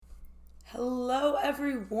Hello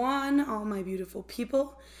everyone, all my beautiful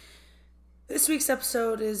people. This week's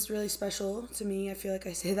episode is really special to me. I feel like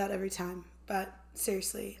I say that every time, but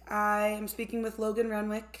seriously, I am speaking with Logan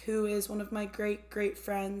Renwick, who is one of my great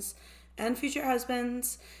friends and future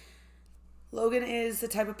husbands. Logan is the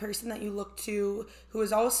type of person that you look to who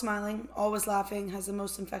is always smiling, always laughing, has the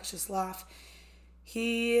most infectious laugh.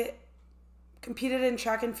 He competed in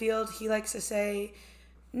track and field. He likes to say,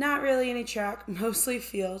 not really any track, mostly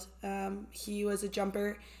field. He was a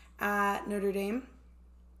jumper at Notre Dame.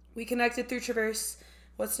 We connected through Traverse.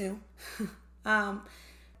 What's new?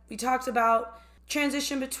 We talked about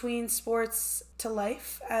transition between sports to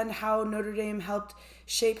life and how Notre Dame helped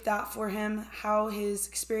shape that for him, how his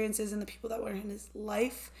experiences and the people that were in his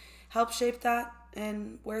life helped shape that,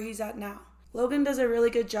 and where he's at now. Logan does a really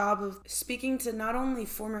good job of speaking to not only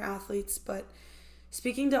former athletes, but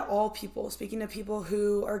speaking to all people, speaking to people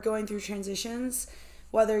who are going through transitions,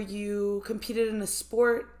 whether you competed in a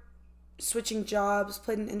sport, switching jobs,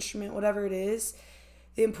 played an instrument, whatever it is,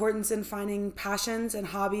 the importance in finding passions and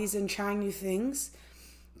hobbies and trying new things,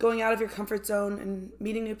 going out of your comfort zone and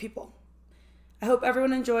meeting new people. I hope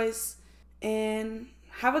everyone enjoys and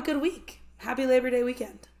have a good week. Happy Labor Day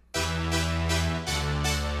weekend.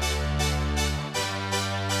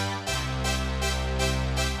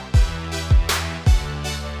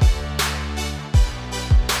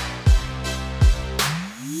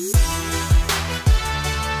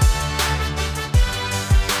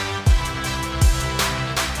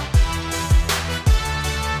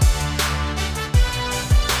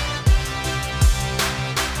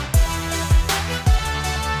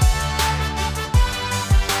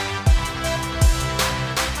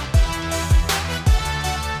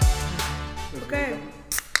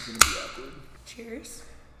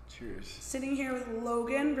 Sitting here with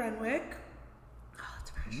Logan Renwick. Oh,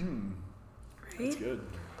 that's fresh. Right? That's good.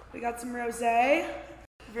 We got some rosé.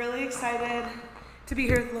 Really excited to be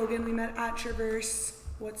here with Logan. We met at Traverse.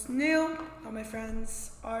 What's new? All my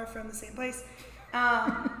friends are from the same place.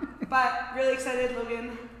 But really excited.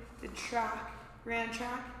 Logan did track. Ran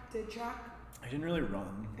track. Did track. I didn't really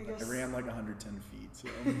run. I ran like 110 feet. So.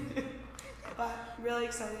 But really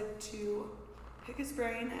excited to pick his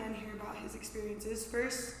brain and hear about his experiences.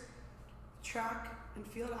 First, track and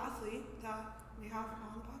field athlete that we have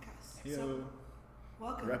on the podcast. Hey-o. So,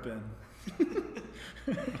 welcome. Reppin'.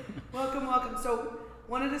 Welcome. So,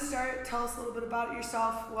 wanted to start, tell us a little bit about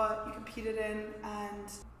yourself, what you competed in, and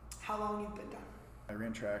how long you've been done. I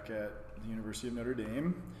ran track at the University of Notre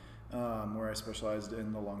Dame, where I specialized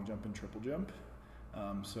in the long jump and triple jump.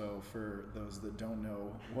 So for those that don't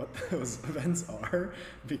know what those events are,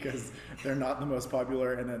 because they're not the most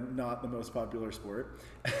popular and then not the most popular sport.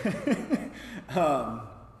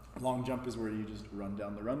 Long jump is where you just run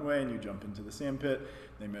down the runway and you jump into the sand pit.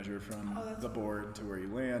 They measure from the board to where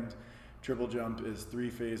you land. Triple jump is 3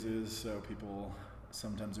 phases, so people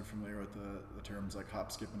sometimes are familiar with the terms like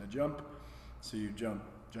hop, skip, and a jump. So you jump,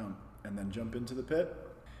 and then jump into the pit.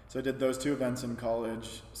 So I did those 2 events in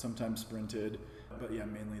college, sometimes sprinted, but yeah,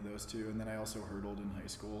 mainly those 2. And then I also hurdled in high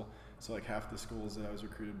school. So like half the schools that I was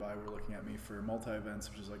recruited by were looking at me for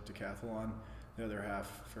multi-events, which is like decathlon. The other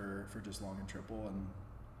half for just long and triple, and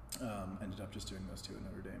ended up just doing those 2 at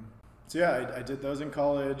Notre Dame. So yeah, I did those in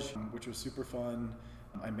college, which was super fun.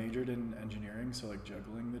 I majored in engineering, so like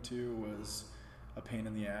juggling the 2 was a pain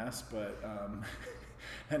in the ass, but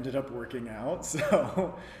ended up working out.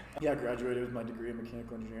 So yeah, graduated with my degree in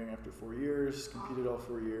mechanical engineering after 4 years, competed all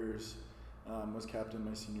 4 years, was captain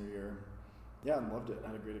my senior year. Yeah, and loved it.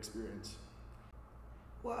 Had a great experience.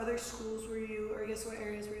 What other schools were you, or I guess what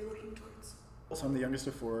areas were you looking towards? So I'm the youngest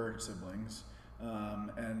of 4 siblings,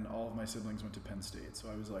 and all of my siblings went to Penn State. So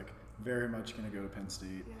I was like very much going to go to Penn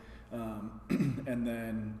State. Yeah. And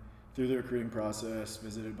then through the recruiting process,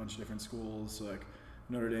 visited a bunch of different schools. So like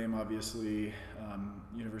Notre Dame, obviously,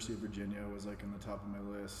 University of Virginia was like in the top of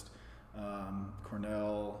my list,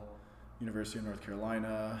 Cornell, University of North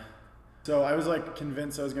Carolina. So I was like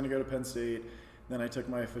convinced I was going to go to Penn State. Then I took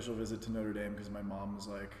my official visit to Notre Dame because my mom was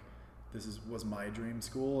like, was my dream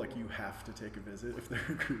school. Like, you have to take a visit if they're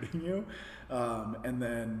recruiting you. And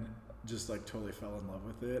then just like totally fell in love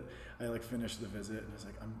with it. I like finished the visit and I was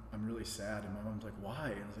like, I'm really sad. And my mom's like, why?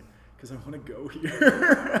 And I was like, because I want to go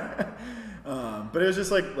here. But it was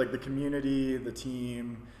just like the community, the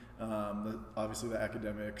team, obviously the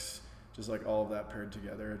academics, just like all of that paired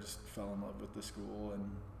together. I just fell in love with the school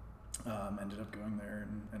and ended up going there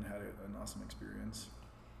and had an awesome experience.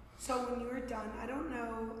 So when you were done, I don't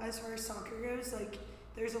know, as far as soccer goes, like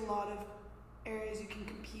there's a lot of areas you can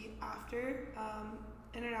compete after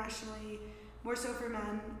internationally, more so for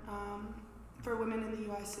men. for women in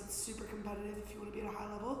the US, it's super competitive if you want to be at a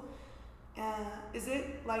high level. Is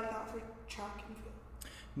it like that for track and field?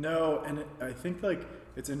 No, and I think like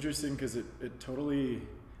it's interesting because it totally,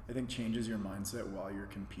 I think, changes your mindset while you're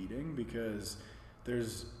competing, because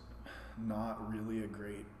there's not really a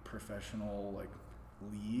great professional like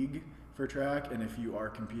league for track, and if you are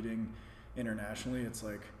competing internationally, it's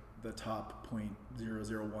like the top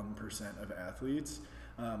 0.001% of athletes.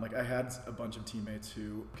 Like I had a bunch of teammates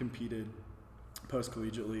who competed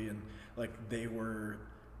post-collegiately, and like they were,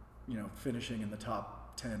 finishing in the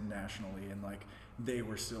top 10 nationally, and like they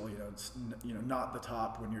were still, not the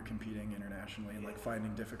top when you're competing internationally, and like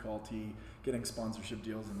finding difficulty getting sponsorship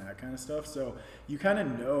deals and that kind of stuff. So you kind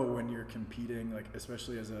of know when you're competing, like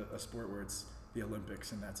especially as a sport where it's the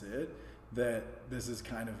Olympics and that's it, that this is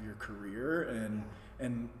kind of your career,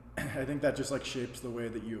 and I think that just like shapes the way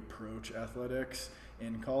that you approach athletics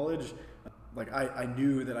in college. Like I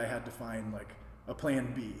knew that I had to find like a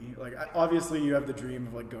plan B. Like obviously you have the dream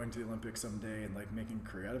of like going to the Olympics someday and like making a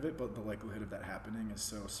career out of it, but the likelihood of that happening is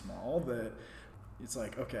so small that it's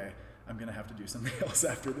like, okay, I'm gonna have to do something else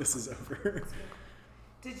after this is over.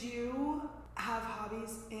 Did you have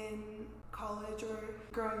hobbies in college or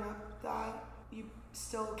growing up that you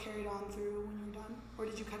still carried on through when you're done, or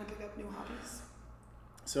did you kind of pick up new hobbies?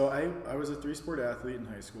 So I was a 3-sport athlete in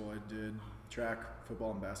high school. I did track,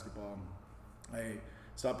 football, and basketball. I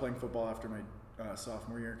stopped playing football after my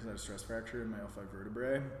sophomore year because I had a stress fracture in my L5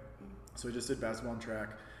 vertebrae. So I just did basketball and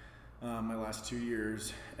track my last 2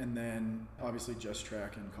 years, and then obviously just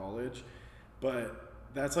track in college. But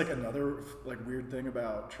that's like another like weird thing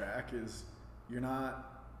about track is you're not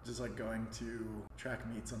just like going to track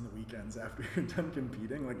meets on the weekends after you're done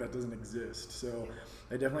competing. Like that doesn't exist. So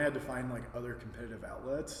I definitely had to find like other competitive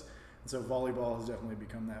outlets. And so volleyball has definitely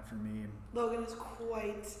become that for me. Logan is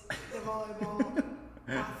quite the volleyball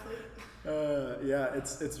athlete. Yeah,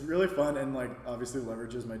 it's really fun, and like obviously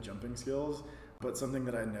leverages my jumping skills, but something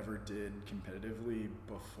that I never did competitively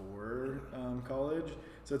before college.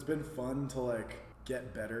 So it's been fun to like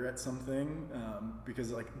get better at something,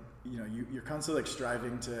 because like you're constantly like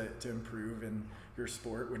striving to improve in your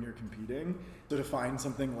sport when you're competing. So to find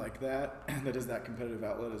something like that that is that competitive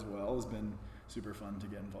outlet as well has been super fun to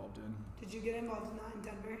get involved in. Did you get involved in that in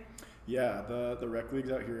Denver? Yeah, the rec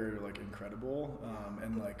leagues out here are like incredible,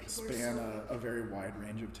 and like span a very wide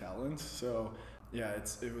range of talents. So yeah,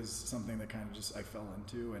 it was something that kind of just I fell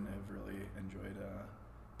into and have really enjoyed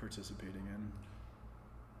participating in.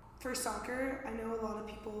 For soccer, I know a lot of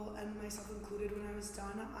people, and myself included, when I was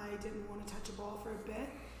done, I didn't want to touch a ball for a bit.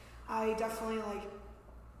 I definitely like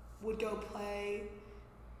would go play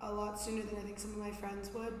a lot sooner than I think some of my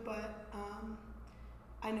friends would, but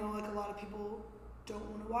I know like a lot of people don't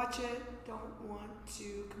want to watch it, don't want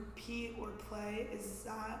to compete or play. Is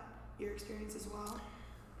that your experience as well?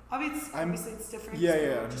 Obviously it's different.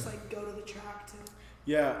 Yeah. Just like go to the track to.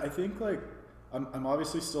 Yeah, I think like I'm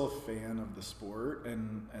obviously still a fan of the sport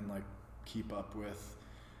and like keep up with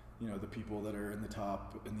the people that are in the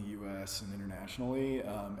top in the U.S. and internationally,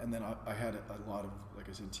 and then I had a lot of, like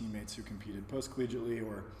I said, teammates who competed post-collegiately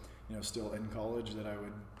or still in college that I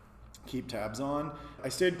would keep tabs on. I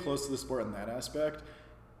stayed close to the sport in that aspect.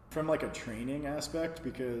 From like a training aspect,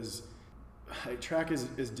 because track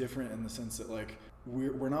is different in the sense that like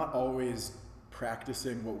we're not always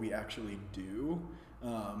practicing what we actually do.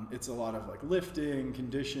 It's a lot of like lifting,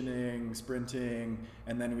 conditioning, sprinting,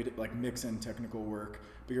 and then we like mix in technical work,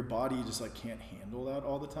 but your body just like can't handle that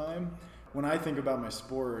all the time. When I think about my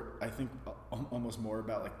sport, I think almost more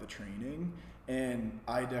about like the training, and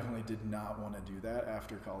I definitely did not want to do that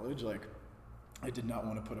after college. Like I did not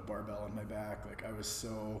want to put a barbell on my back. Like I was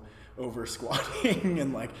so over squatting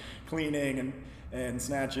and like cleaning and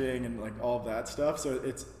snatching and like all of that stuff. So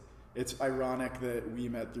it's ironic that we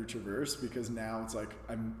met through Traverse, because now it's like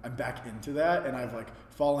I'm back into that, and I've like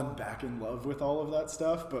fallen back in love with all of that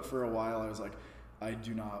stuff. But for a while I was like, I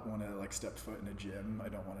do not want to like step foot in a gym. I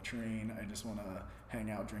don't want to train. I just want to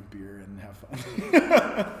hang out, drink beer, and have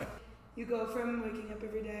fun. You go from waking up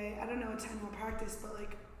every day, I don't know what time we'll practice, but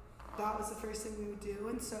like that was the first thing we would do.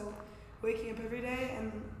 And so waking up every day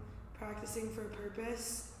and practicing for a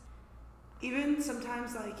purpose. Even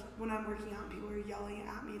sometimes like when I'm working out and people are yelling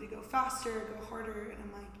at me to go faster, go harder, and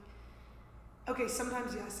I'm like, okay,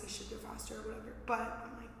 sometimes yes, I should go faster or whatever, but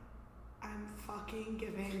I'm like, I'm fucking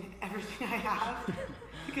giving everything I have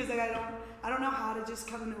because like I don't know how to just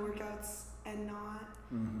come into workouts and not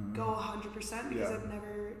go 100% because I've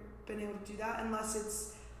never been able to do that unless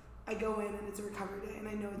it's I go in and it's a recovery day and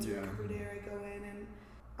I know it's a recovery day, or I go in and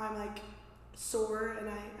I'm like sore and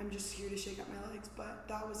I'm just here to shake out my legs. But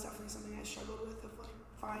that was definitely something I struggled with, of like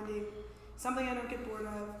finding something I don't get bored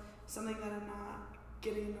of, something that I'm not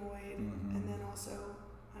getting annoyed, and then also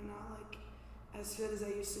I'm not like as fit as I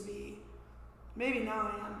used to be. Maybe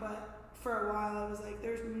now I am, but for a while I was like,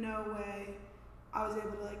 there's no way I was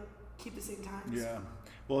able to like keep the same times. Yeah.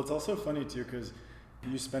 Well, it's also funny too because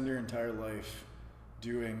you spend your entire life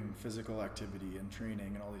doing physical activity and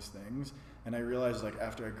training and all these things, and I realized like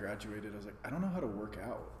after I graduated I was like, I don't know how to work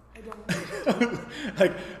out. I don't.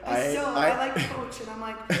 Like I like coach, and I'm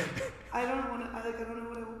like, I don't know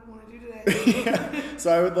what I want to do today. Yeah.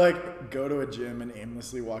 So I would like go to a gym and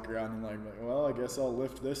aimlessly walk around and like, well, I guess I'll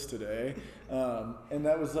lift this today, and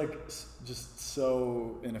that was like just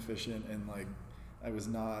so inefficient, and like I was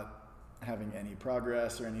not having any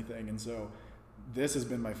progress or anything, and so this has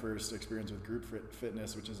been my first experience with group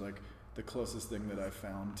fitness, which is like the closest thing that I've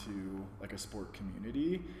found to like a sport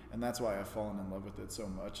community, and that's why I've fallen in love with it so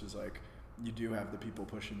much. Is like you do have the people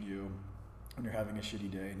pushing you when you're having a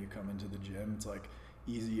shitty day and you come into the gym. It's like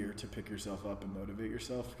easier to pick yourself up and motivate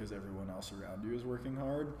yourself because everyone else around you is working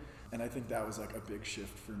hard. And I think that was like a big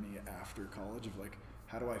shift for me after college of like,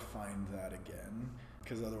 how do I find that again?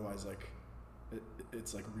 Because otherwise like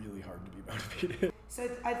it's like really hard to be motivated. So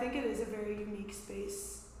I think it is a very unique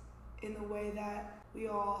space in the way that we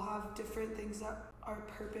all have different things that our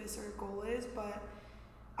purpose or goal is. But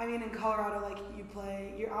I mean, in Colorado, like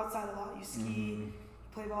you're outside a lot, you ski, you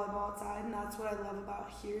play volleyball outside, and that's what I love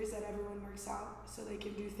about here is that everyone works out so they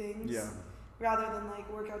can do things rather than like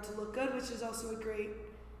work out to look good, which is also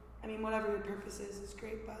I mean, whatever your purpose is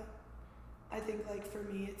great, but I think like for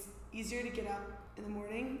me, it's easier to get up in the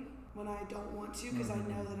morning when I don't want to because I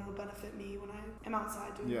know that it'll benefit me when I am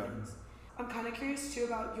outside doing things. I'm kind of curious too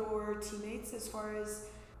about your teammates as far as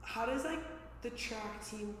how does like the track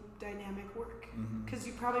team dynamic work? Because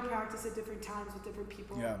you probably practice at different times with different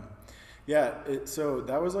people. Yeah. So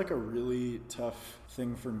that was like a really tough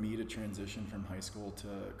thing for me to transition from high school to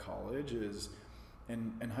college. Is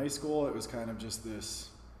in high school it was kind of just this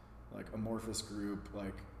like amorphous group.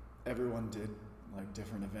 Like everyone did like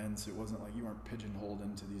different events. It wasn't like you weren't pigeonholed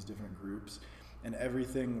into these different groups, and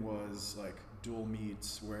everything was like dual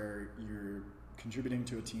meets where you're contributing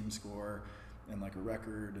to a team score and like a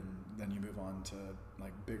record, and then you move on to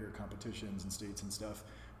like bigger competitions and states and stuff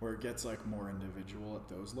where it gets like more individual at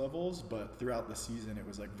those levels. But throughout the season it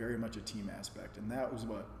was like very much a team aspect, and that was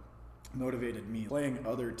what motivated me. Playing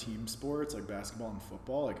other team sports like basketball and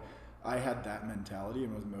football, like I had that mentality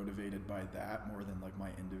and was motivated by that more than like my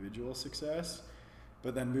individual success.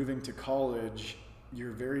 But then moving to college,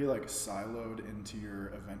 you're very like siloed into your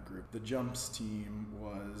event group. The jumps team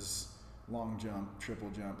was long jump, triple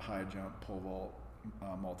jump, high jump, pole vault,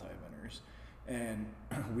 multi-eventers. And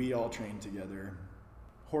we all trained together.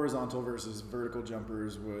 Horizontal versus vertical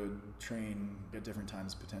jumpers would train at different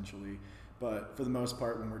times potentially. But for the most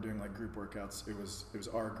part, when we're doing like group workouts, it was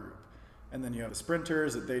our group. And then you have the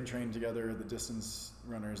sprinters that they'd train together, the distance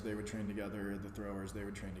runners, they would train together, the throwers, they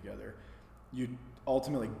would train together. You'd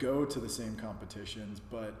ultimately go to the same competitions,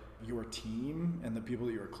 but your team and the people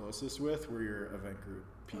that you were closest with were your event group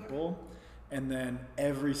people. And then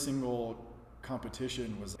every single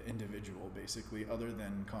competition was individual, basically, other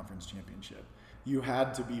than conference championship. You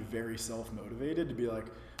had to be very self-motivated to be like,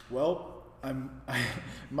 well,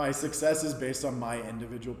 my success is based on my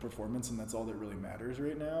individual performance, and that's all that really matters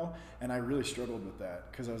right now. And I really struggled with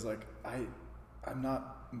that because I was like, I'm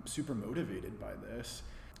not super motivated by this.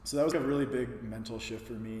 So that was a really big mental shift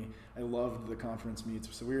for me. I loved the conference meets.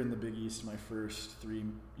 So we were in the Big East my first 3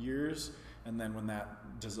 years, and then when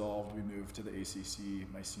that dissolved, we moved to the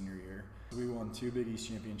ACC my senior year. We won 2 Big East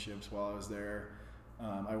championships while I was there.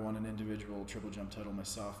 I won an individual triple jump title my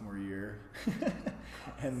sophomore year.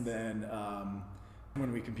 And then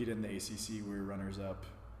when we competed in the ACC, we were runners-up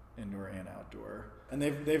indoor and outdoor. And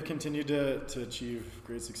they've continued to achieve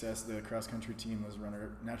great success. The cross-country team was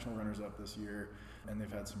national runners-up this year, and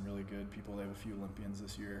they've had some really good people. They have a few Olympians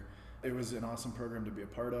this year. It was an awesome program to be a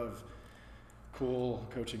part of. Cool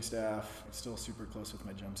coaching staff. Still super close with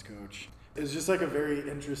my jumps coach. It was just like a very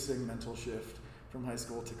interesting mental shift from high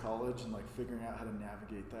school to college, and like figuring out how to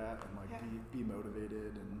navigate that and like be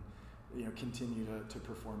motivated and continue to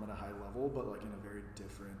perform at a high level, but like in a very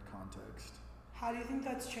different context. How do you think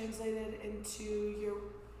that's translated into your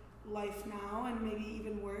life now and maybe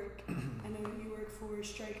even work? I know you work for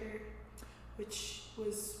Stryker, which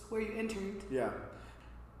was where you interned. Yeah.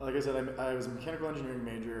 Like I said, I was a mechanical engineering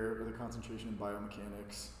major with a concentration in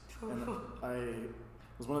biomechanics. And I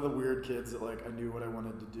was one of the weird kids that like I knew what I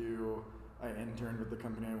wanted to do. I interned with the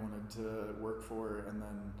company I wanted to work for, and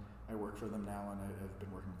then I work for them now, and I've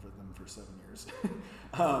been working for them for 7 years.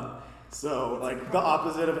 So like the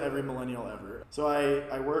opposite of every millennial ever. So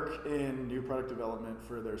I work in new product development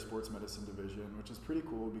for their sports medicine division, which is pretty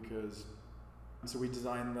cool because so we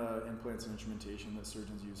design the implants and instrumentation that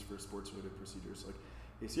surgeons use for sports-related procedures like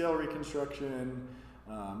ACL reconstruction,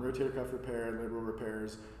 rotator cuff repair, labral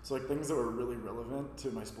repairs. So like things that were really relevant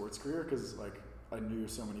to my sports career because like I knew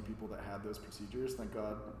so many people that had those procedures. Thank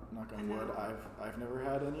God, knock on wood, I've never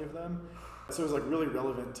had any of them. So it was like really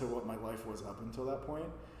relevant to what my life was up until that point.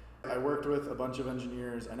 I worked with a bunch of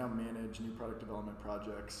engineers. I now manage new product development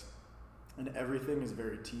projects, and everything is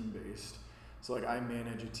very team-based. So like I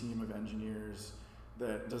manage a team of engineers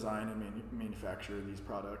that design and manufacture these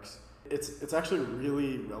products. It's actually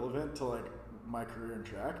really relevant to like my career in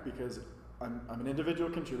track because I'm an individual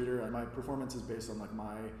contributor and my performance is based on like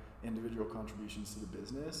my individual contributions to the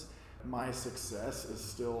business. My success is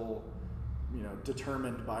still,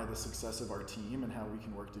 determined by the success of our team and how we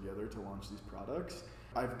can work together to launch these products.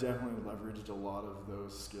 I've definitely leveraged a lot of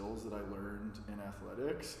those skills that I learned in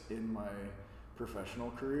athletics in my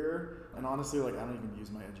professional career, and honestly, like I don't even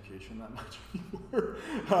use my education that much anymore.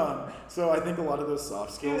 So I think a lot of those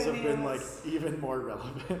soft skills have been like even more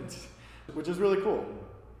relevant, which is really cool.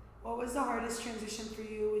 What was the hardest transition for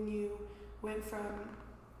you when you went from?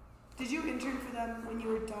 Did you intern for them when you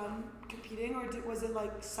were done competing, or was it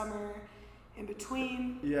like summer in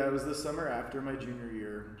between? Yeah, it was the summer after my junior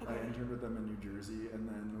year. Okay. I interned with them in New Jersey, and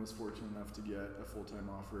then was fortunate enough to get a full-time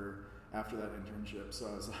offer after that internship. So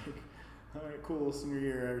I was like, all right, cool, senior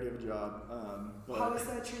year, I already have a job. But how was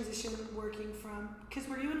that transition working from, because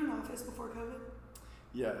were you in an office before COVID?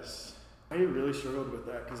 Yes. I really struggled with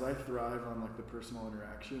that because I thrive on like the personal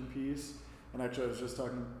interaction piece. And actually I was just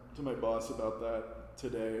talking to my boss about that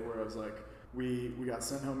today where I was like, we got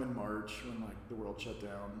sent home in March when like the world shut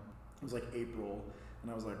down. It was like April, and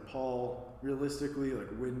I was like, Paul, realistically, like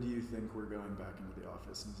when do you think we're going back into the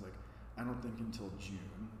office? And he's like, I don't think until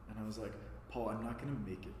June. And I was like, Paul, I'm not gonna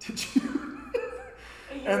make it to June.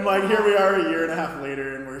 And like here we are a year and a half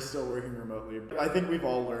later and we're still working remotely. I think we've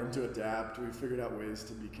all learned to adapt. We've figured out ways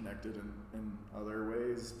to be connected in other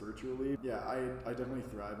ways virtually. Yeah, I definitely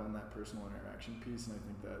thrive on that personal interaction piece, and I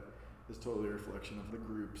think that is totally a reflection of the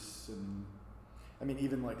groups. And I mean,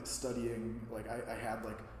 even like studying, like I had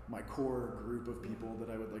like my core group of people that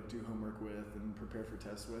I would like do homework with and prepare for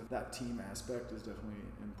tests with. That team aspect is definitely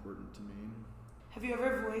important to me. Have you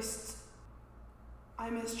ever voiced, I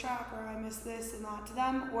miss track or I miss this and that to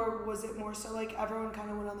them, or was it more so like everyone kind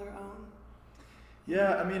of went on their own?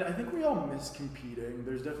 Yeah, I mean, I think we all miss competing.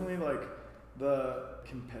 There's definitely like the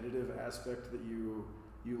competitive aspect that you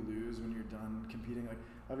lose when you're done competing. Like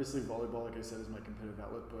obviously volleyball, like I said, is my competitive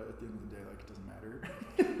outlet, but at the end of the day, like it doesn't matter.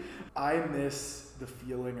 I miss the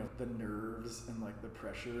feeling of the nerves and like the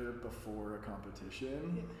pressure before a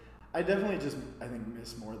competition. Yeah. I definitely just, I think,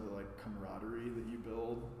 miss more the like camaraderie that you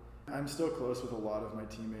build. I'm still close with a lot of my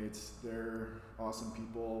teammates. They're awesome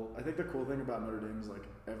people. I think the cool thing about Notre Dame is like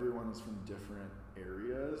everyone is from different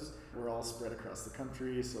areas. We're all spread across the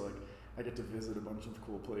country, so like I get to visit a bunch of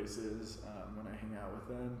cool places when I hang out with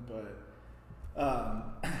them. But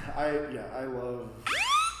I love.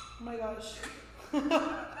 Oh my gosh.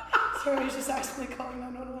 Sorry, I was just accidentally calling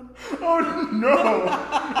 911. Oh no!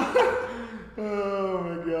 Oh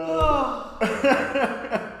my god.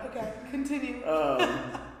 Oh. Okay, continue.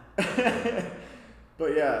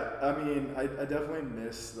 But yeah, I mean, I definitely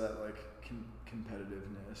miss that like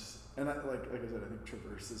competitiveness, and like I said, I think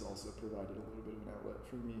Traverse has also provided a little bit of an outlet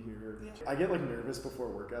for me here. Yeah. I get like nervous before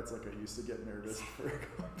workouts, like I used to get nervous for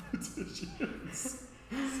competitions.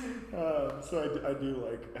 So I do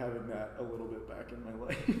like having that a little bit back in my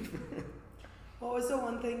life. What was the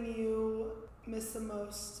one thing you missed the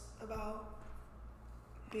most about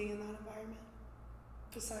being in that environment?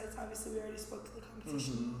 Besides, obviously, we already spoke to the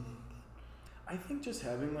competition. Mm-hmm. I think just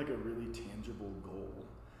having like a really tangible goal.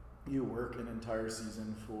 You work an entire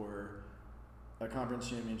season for a conference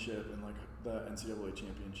championship and like the NCAA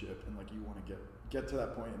championship, and like you want to get to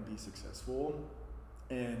that point and be successful.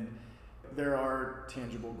 And there are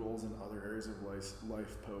tangible goals in other areas of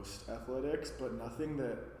life post athletics, but nothing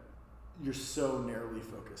that you're so narrowly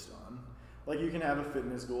focused on. Like you can have a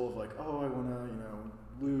fitness goal of like, oh, I want to,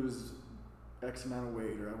 lose X amount of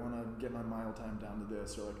weight, or I want to get my mile time down to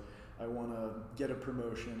this, or like I want to get a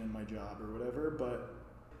promotion in my job or whatever. But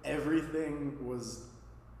everything was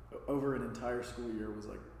over an entire school year was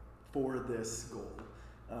like for this goal.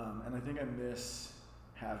 And I think I miss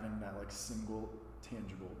having that like single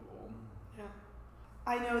tangible goal. Yeah.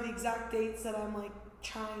 I know the exact dates that I'm like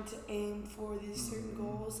trying to aim for these certain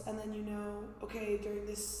goals, and then okay, during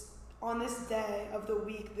this on this day of the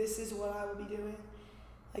week, this is what I will be doing.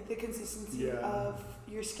 Like the consistency of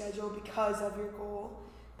your schedule because of your goal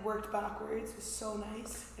worked backwards was so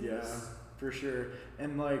nice. For sure.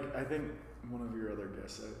 And like, I think one of your other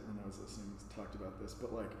guests when I was listening talked about this,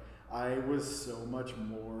 but like I was so much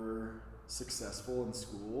more successful in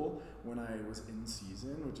school when I was in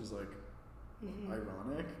season, which is like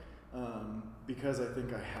ironic, because I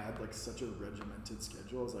think I had like such a regimented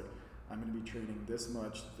schedule. I was like, I'm going to be training this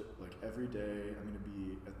much, like every day. I'm going to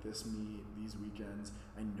be at this meet, these weekends.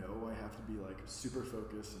 I know I have to be like super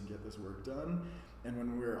focused and get this work done. And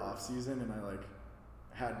when we were off season and I like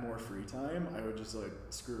had more free time, I would just like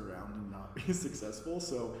screw around and not be successful.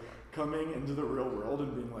 So coming into the real world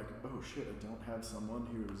and being like, oh shit, I don't have someone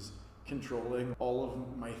who's controlling all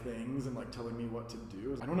of my things and like telling me what to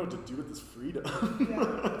do. I don't know what to do with this freedom.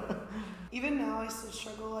 Even now I still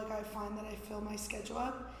struggle. Like I find that I fill my schedule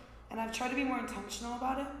up and I've tried to be more intentional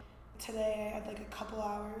about it. Today I had like a couple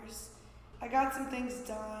hours. I got some things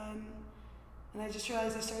done and I just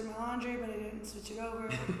realized I started my laundry but I didn't switch it over.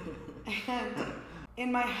 And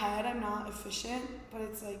in my head I'm not efficient, but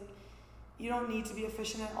it's like you don't need to be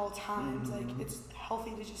efficient at all times. Like it's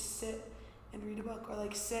healthy to just sit and read a book or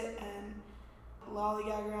like sit and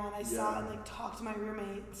lollygag around. I sat and like talked to my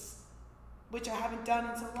roommates, which I haven't done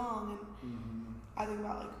in so long, and I think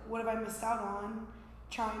about like what have I missed out on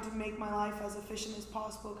trying to make my life as efficient as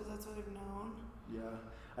possible because that's what I've known.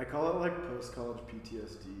 I call it like post-college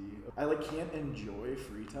PTSD. I like can't enjoy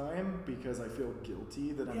free time because I feel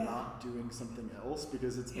guilty that I'm not doing something else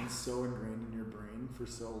because it's been so ingrained in your brain for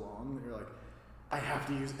so long that you're like, I have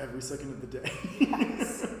to use every second of the day.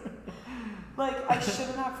 Yes. Like I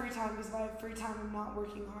shouldn't have free time because if I have free time I'm not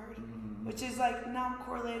working hard, which is like not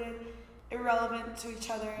correlated, irrelevant to each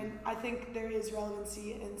other. And I think there is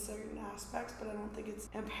relevancy in certain aspects, but I don't think it's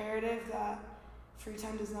imperative that free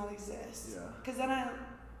time does not exist. Because then I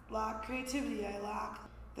lack creativity, I lack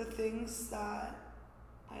the things that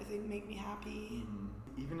I think make me happy.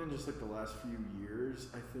 Even in just like the last few years,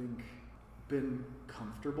 I think been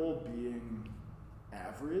comfortable being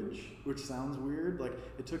average, which sounds weird. Like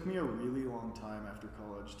it took me a really long time after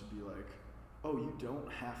college to be like, oh, you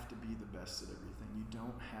don't have to be the best at everything. You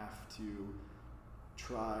don't have to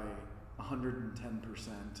try 110%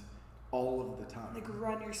 all of the time. Like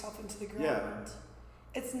run yourself into the ground.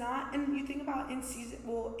 It's not, and you think about in season,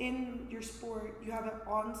 well, in your sport, you have an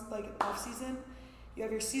off season, you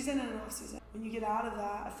have your season and an off season. When you get out of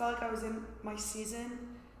that, I felt like I was in my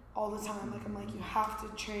season all the time. Like I'm like, you have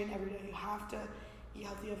to train every day, you have to eat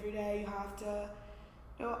healthy every day, you have to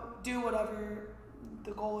do whatever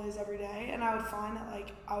the goal is every day. And I would find that like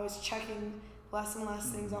I was checking less and less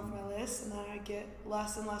things off my list, and then I'd get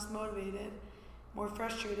less and less motivated, more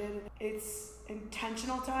frustrated. It's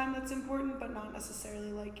intentional time that's important, but not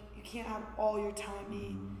necessarily like you can't have all your time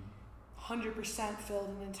be 100% filled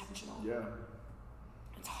and intentional.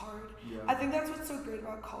 It's hard. I think that's what's so great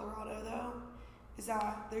about Colorado though, is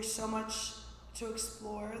that there's so much to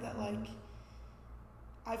explore that like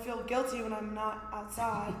I feel guilty when I'm not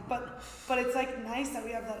outside, but it's like nice that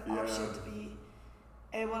we have that option to be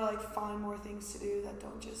able to like find more things to do that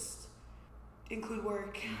don't just include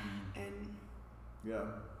work and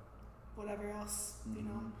whatever else, you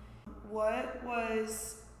know. What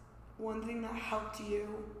was one thing that helped you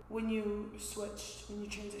when you switched, when you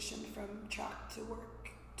transitioned from track to work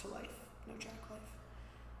to life, no track life?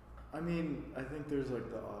 I mean, I think there's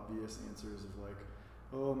like the obvious answers of like,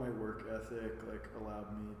 oh, my work ethic like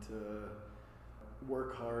allowed me to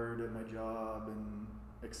work hard at my job and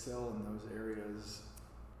excel in those areas.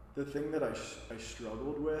 The thing that I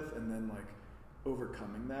struggled with and then like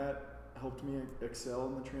overcoming that helped me excel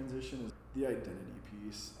in the transition is the identity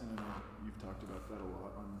piece. And I know you've talked about that a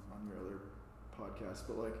lot on your other podcasts,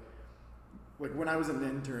 but like when I was an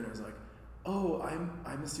intern, it was like, oh,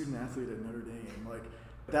 I'm a student athlete at Notre Dame. Like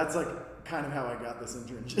that's like kind of how I got this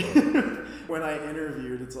internship. When I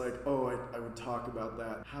interviewed, it's like, oh, I would talk about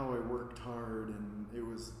that, how I worked hard and it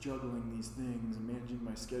was juggling these things and managing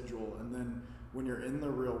my schedule. And then when you're in the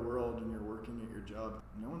real world and you're working at your job,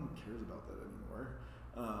 no one cares about that anymore.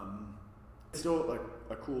 It's still like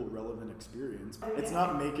a cool, relevant experience. It's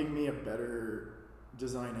not making me a better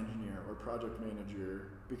design engineer or project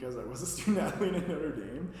manager because I was a student athlete at Notre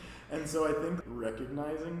Dame. And so I think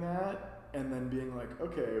recognizing that and then being like,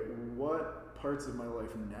 okay, what parts of my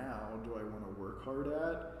life now do I want to work hard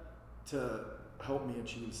at to help me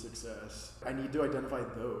achieve success? I need to identify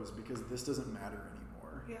those because this doesn't matter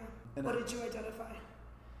anymore. And what did you identify?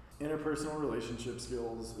 interpersonal relationship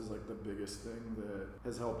skills is like the biggest thing that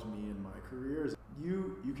has helped me in my career.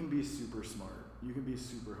 You can be super smart. You can be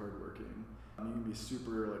super hardworking. You can be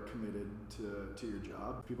super like committed to your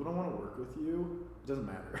job. If people don't want to work with you, it doesn't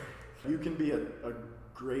matter. You can be a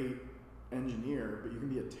great engineer, but you can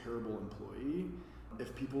be a terrible employee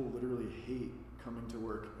if people literally hate coming to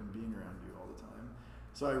work and being around you all the time.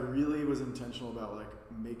 So I really was intentional about like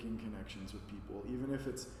making connections with people, even if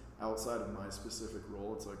it's outside of my specific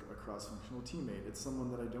role. It's like a cross-functional teammate. It's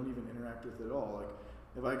someone that I don't even interact with at all. Like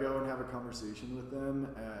if I go and have a conversation with them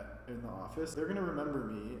in the office, they're gonna remember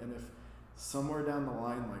me, and if somewhere down the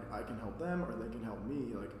line like I can help them or they can help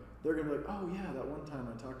me, like they're gonna be like, oh yeah, that one time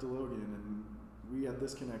I talked to Logan and we had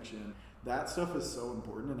this connection. That stuff is so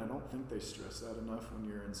important, and I don't think they stress that enough when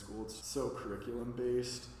you're in school. It's so curriculum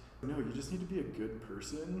based. No, you just need to be a good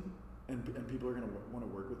person, and people are gonna want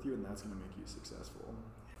to work with you, and that's gonna make you successful.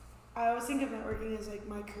 I always think of networking as like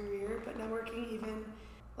my career, but networking even,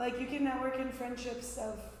 like you can network in friendships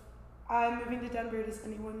of, I'm moving to Denver, does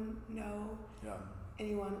anyone know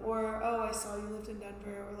anyone? Or, oh, I saw you lived in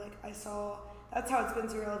Denver, or like that's how it's been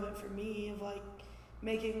so relevant for me, of like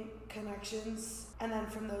making connections, and then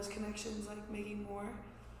from those connections like making more.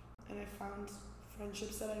 And I found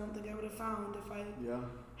friendships that I don't think I would have found if I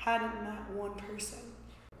hadn't met one person.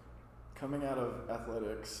 Coming out of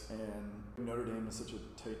athletics, and Notre Dame is such a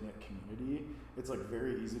tight-knit community, it's like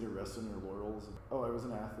very easy to rest on your laurels. Oh, I was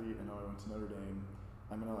an athlete, and I went to Notre Dame.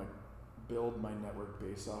 I'm gonna like build my network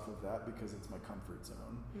based off of that because it's my comfort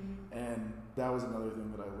zone. Mm-hmm. And that was another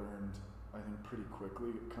thing that I learned, I think, pretty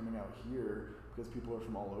quickly coming out here, because people are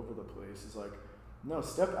from all over the place. Is like, no,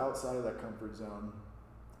 step outside of that comfort zone.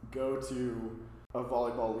 Go to a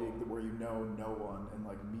volleyball league where you know no one and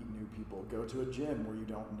like meet new people. Go to a gym where you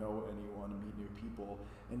don't know anyone and meet new people,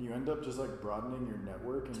 and you end up just like broadening your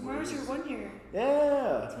network. And tomorrow's your 1 year.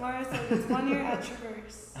 Yeah. Tomorrow's it's 1 year at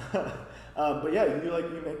Traverse. But yeah,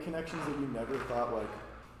 you make connections that you never thought like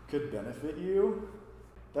could benefit you.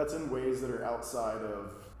 That's in ways that are outside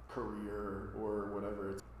of career or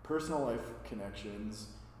whatever. It's personal life connections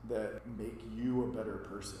that make you a better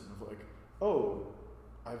person. Of like, oh,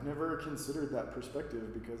 I've never considered that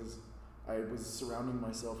perspective because I was surrounding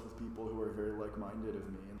myself with people who are very like-minded of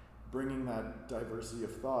me. And bringing that diversity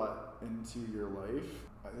of thought into your life,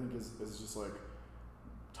 I think is just like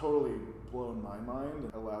totally blown my mind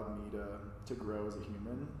and allowed me to grow as a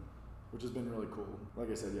human, which has been really cool.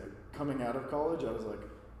 Like I said, yeah, coming out of college, I was like,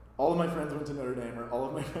 all of my friends went to Notre Dame, or all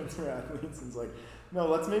of my friends were athletes, and it's like, no,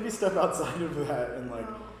 let's maybe step outside of that and like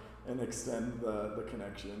and extend the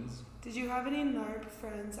connections. Did you have any NARP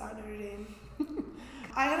friends at Notre Dame?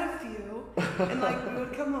 I had a few, and like we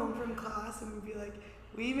would come home from class and we'd be like,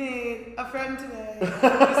 we made a friend today who's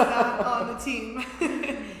not on the team.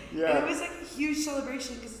 Yeah. And it was like a huge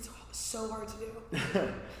celebration because it's so hard to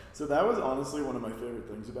do. So that was honestly one of my favorite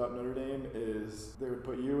things about Notre Dame is they would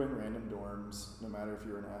put you in random dorms, no matter if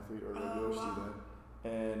you're an athlete or a regular student.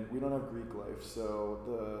 And we don't have Greek life,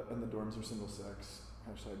 so the dorms are single sex,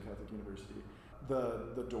 #Catholic University.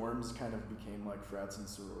 The dorms kind of became like frats and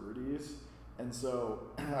sororities. And so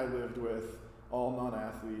I lived with all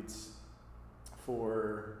non-athletes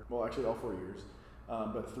for, well, actually all 4 years,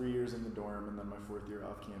 but 3 years in the dorm and then my 4th year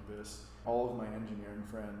off campus. All of my engineering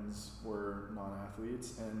friends were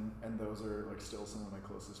non-athletes, and those are like still some of my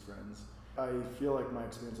closest friends. I feel like my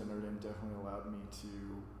experience at Notre Dame definitely allowed me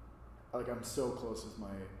to, like, I'm so close with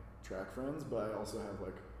my track friends, but I also have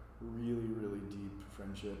like really, really deep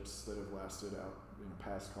friendships that have lasted out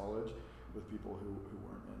past college with people who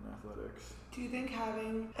weren't in athletics. Do you think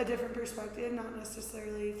having a different perspective, not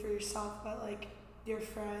necessarily for yourself, but like your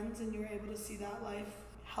friends, and you were able to see that life,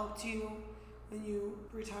 helped you when you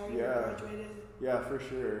retired or graduated? Yeah, for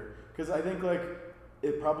sure. Because I think like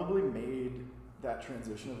it probably made that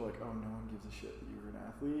transition of like, oh, no one gives a shit that you were an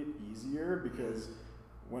athlete easier, because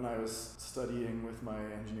when I was studying with my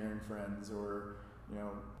engineering friends or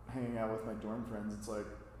hanging out with my dorm friends, it's like,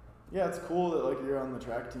 yeah, it's cool that like you're on the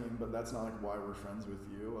track team, but that's not like why we're friends with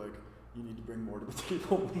you. Like, you need to bring more to the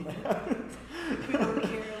table than that. We don't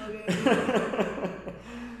care, Logan.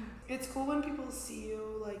 It's cool when people see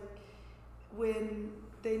you, like, when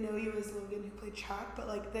they know you as Logan who played track, but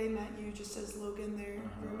like they met you just as Logan, their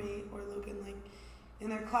roommate, or Logan like in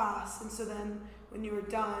their class. And so then when you were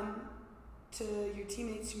done, to your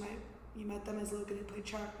teammates, you met them as Logan who played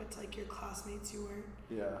track, but to like your classmates, you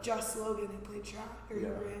weren't just Logan who played track or who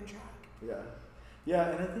ran track. Yeah,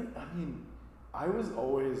 and I was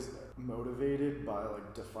always motivated by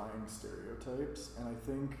like defying stereotypes, and I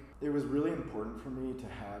think it was really important for me to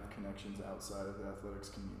have connections outside of the athletics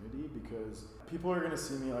community, because people are going to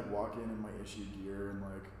see me like walk in my issue gear and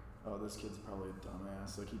like oh, this kid's probably a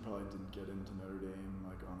dumbass. Like, he probably didn't get into Notre Dame,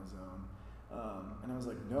 like, on his own. And I was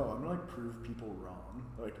like, no, I'm gonna, like, prove people wrong.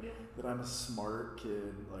 Like, that I'm a smart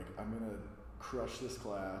kid. Like, I'm gonna crush this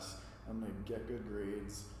class. I'm gonna get good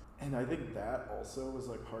grades. And I think that also was,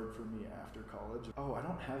 like, hard for me after college. Oh, I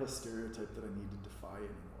don't have a stereotype that I need to defy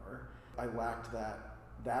anymore. I lacked that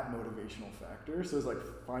motivational factor. So it's like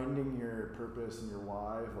finding your purpose and your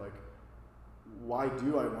why of, like, why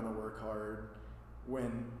do I want to work hard,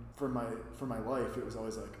 when for my life it was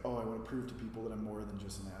always like, oh, I want to prove to people that I'm more than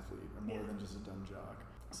just an athlete or more than just a dumb jock.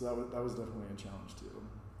 So that was definitely a challenge too.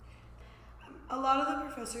 A lot of the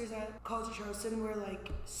professors at College of Charleston were,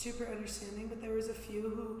 like, super understanding, but there was a few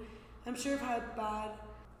who I'm sure have had bad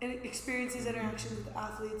experiences, interactions with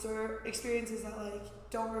athletes, or experiences that, like,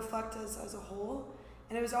 don't reflect us as a whole.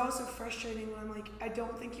 And it was always so frustrating when I'm like, I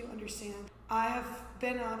don't think you understand. I have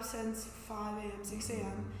been up since 5 a.m., 6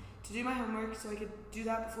 a.m. to do my homework so I could do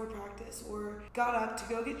that before practice, or got up to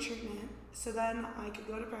go get treatment so then I could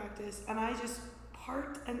go to practice, and I just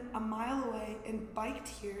parked a mile away and biked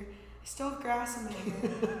here. I still have grass in my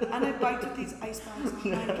hair, and I biked with these ice bags on.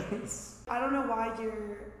 Yes. Like, I don't know why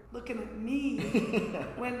you're looking at me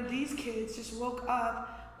when these kids just woke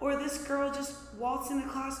up, or this girl just waltzed into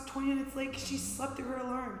class 20 minutes late because she slept through her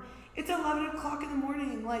alarm. It's 11 o'clock in the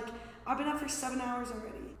morning. Like, I've been up for 7 hours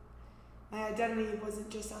already. My identity wasn't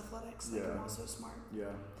just athletics. Like, I'm also smart. Yeah.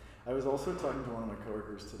 I was also talking to one of my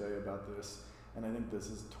coworkers today about this, and I think this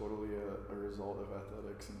is totally a result of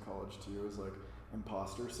athletics in college too, is like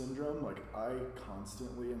imposter syndrome. Like, I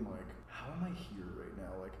constantly am like, how am I here right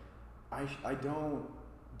now? Like, I don't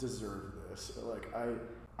deserve this. Like,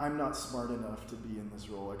 I'm not smart enough to be in this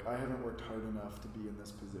role. Like, I haven't worked hard enough to be in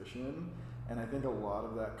this position. And I think a lot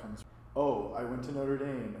of that comes, oh, I went to Notre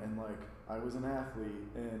Dame and, like, I was an athlete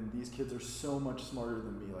and these kids are so much smarter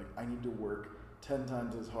than me. Like, I need to work 10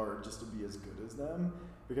 times as hard just to be as good as them,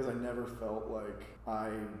 because I never felt like I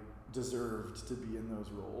deserved to be in those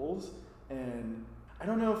roles. And I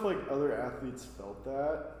don't know if, like, other athletes felt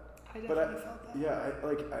that. I definitely felt that. Yeah,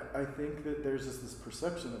 I think that there's just this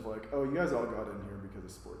perception of, like, oh, you guys all got in here because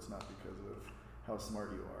of sports, not because of how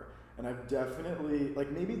smart you are. And I've definitely, like,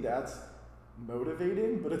 maybe that's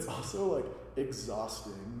motivating, but it's also, like,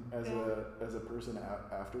 exhausting as a person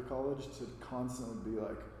after college to constantly be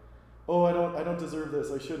like, oh, I don't deserve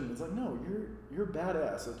this, I shouldn't. It's like, no, you're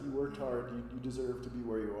badass. Like, you worked hard, you deserve to be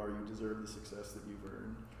where you are, you deserve the success that you've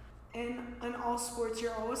earned. In all sports,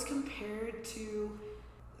 you're always compared to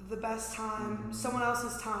the best time, someone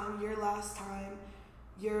else's time, your last time,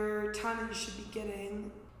 your time that you should be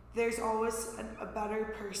getting. There's always a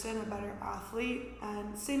better person, a better athlete,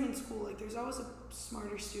 and same in school. Like, there's always a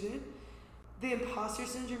smarter student. The imposter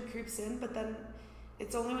syndrome creeps in, but then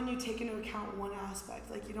it's only when you take into account one aspect.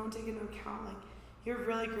 Like, you don't take into account, like, you're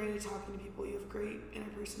really great at talking to people, you have great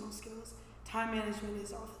interpersonal skills, time management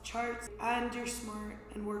is off the charts, and you're smart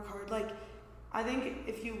and work hard. Like, I think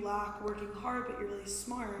if you lack working hard but you're really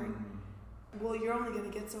smart, well, you're only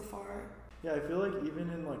going to get so far. Yeah, I feel like even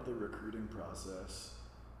in, like, the recruiting process,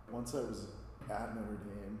 once I was at Notre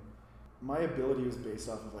Dame, my ability was based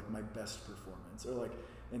off of, like, my best performance, or, like,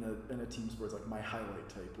 in a team sport, like, my highlight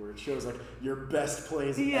tape, where it shows, like, your best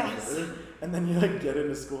plays ever. And then you, like, get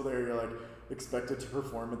into school there, you're, like, expected to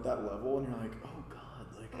perform at that level, and you're like, oh God,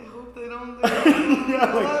 like, I hope they don't do it.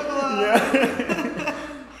 yeah.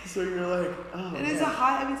 So you're like, oh. It is a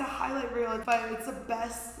highlight reel, like, but it's the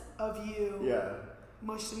best of you. Yeah.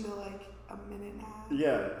 Mushed into, like, a minute and a half.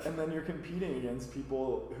 Yeah, and then you're competing against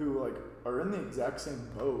people who, like, are in the exact same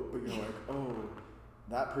boat, but you're like, oh,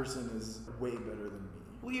 that person is way better than me.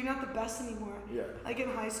 Well, you're not the best anymore. Yeah. Like, in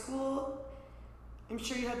high school, I'm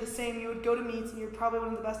sure you had the same. You would go to meets, and you're probably one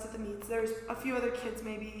of the best at the meets. There's a few other kids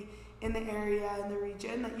maybe in the area, in the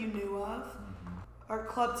region, that you knew of. Our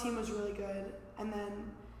club team was really good, and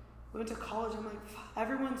then we went to college. I'm like,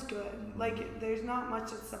 everyone's good. Like, there's not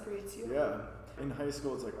much that separates you. Yeah. In high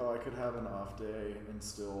school, it's like, oh, I could have an off day and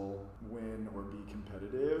still win or be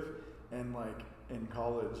competitive. And, like, in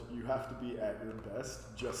college, you have to be at your best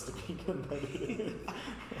just to be competitive.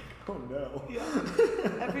 Oh, no. Yeah.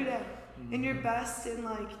 Every day. And you're best in,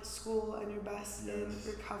 like, school, and you're best in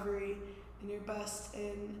recovery, and you're best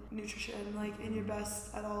in nutrition, like, and you're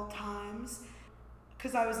best at all times.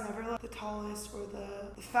 Because I was never, like, the tallest or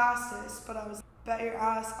the fastest, but I was, bet your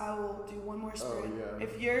ass I will do one more sprint. Oh, yeah.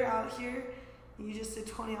 If you're out here, you just did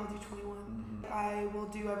 20, I'll do 21. I will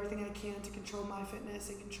do everything I can to control my fitness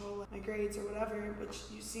and control, like, my grades or whatever, which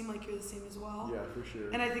you seem like you're the same as well. Yeah, for sure.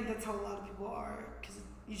 And I think that's how a lot of people are, because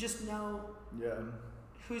you just know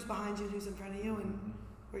who's behind you and who's in front of you and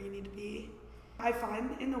where you need to be. I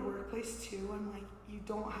find in the workplace too, I'm like, you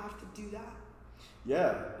don't have to do that.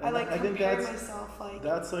 Yeah. I think compare myself like.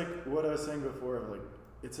 That's like what I was saying before of like,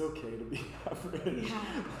 it's okay to be average. Yeah.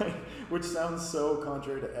 Like, which sounds so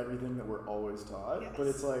contrary to everything that we're always taught. Yes. But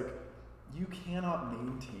it's like, you cannot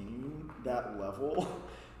maintain that level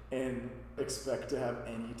and expect to have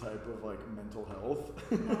any type of like mental health.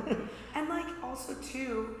 No. And like also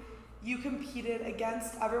too, you competed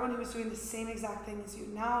against everyone who was doing the same exact thing as you.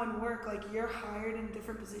 Now in work, like you're hired in a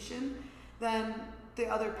different position than the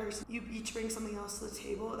other person. You each bring something else to the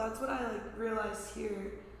table. That's what I like realized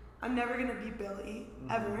here. I'm never gonna be Billy,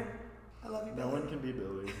 ever. I love you, Billy. No one can be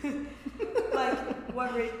Billy. Like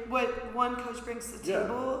what one coach brings to the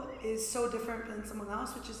table is so different than someone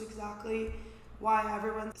else, which is exactly why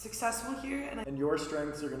everyone's successful here. And your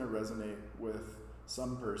strengths are gonna resonate with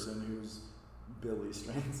some person whose Billy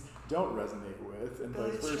strengths don't resonate with, and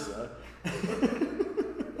vice versa.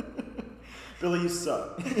 Billy, you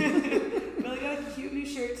suck. Billy got a cute new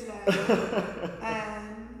shirt today,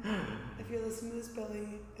 and if you're listening to this,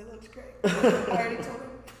 Billy, it looks great. I already told him.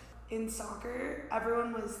 In soccer,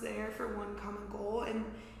 everyone was there for one common goal, and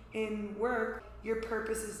in work, your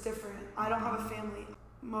purpose is different. I don't have a family.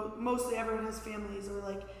 Mostly everyone has families, or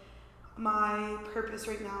like my purpose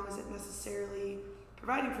right now isn't necessarily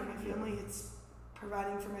providing for my family, it's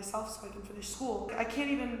providing for myself so I can finish school. I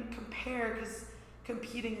can't even compare because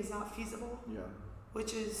competing is not feasible. Yeah.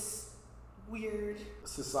 Which is weird.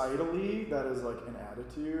 Societally, that is like an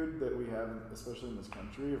attitude that we have, especially in this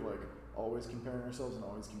country, of like always comparing ourselves and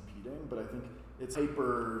always competing. But I think it's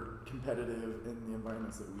hyper competitive in the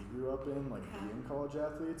environments that we grew up in, like being college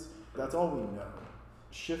athletes. That's all we know.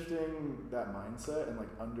 Shifting that mindset and like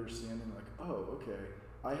understanding like, oh, okay,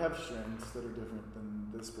 I have strengths that are different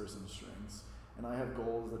than this person's strengths, and I have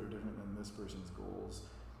goals that are different than this person's goals.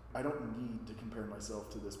 I don't need to compare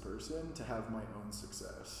myself to this person to have my own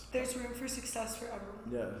success. There's room for success for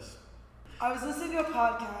everyone. Yes. I was listening to a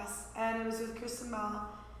podcast, and it was with Kristen Bell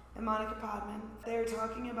and Monica Podman. They were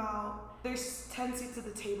talking about there's 10 seats at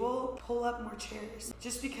the table, pull up more chairs.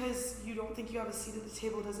 Just because you don't think you have a seat at the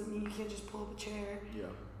table doesn't mean you can't just pull up a chair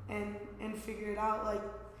and figure it out. Like,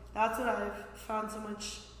 that's what I've found so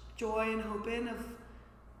much joy and hope in. Of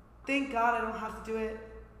thank God I don't have to do it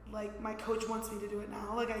like my coach wants me to do it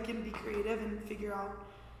now. Like, I can be creative and figure out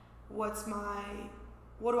what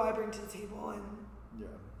do I bring to the table, and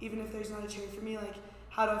even if there's not a chair for me, like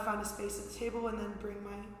how do I find a space at the table and then bring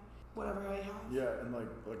my whatever I have. Yeah, and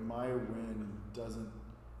like my win doesn't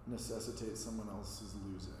necessitate someone else's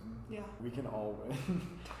losing. Yeah. We can all win,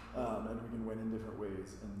 and we can win in different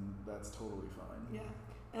ways, and that's totally fine. Yeah,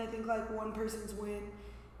 and I think like one person's win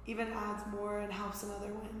even adds more and helps another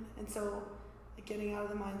win, and so like getting out of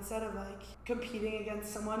the mindset of like competing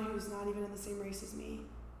against someone who's not even in the same race as me,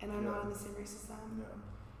 and I'm not in the same race as them. Yeah.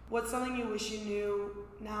 What's something you wish you knew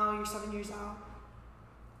now you're 7 years out?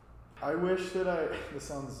 I wish that this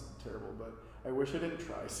sounds terrible, but I wish I didn't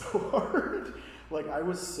try so hard. Like, I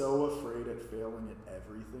was so afraid at failing at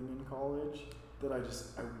everything in college that I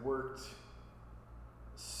worked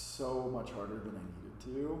so much harder than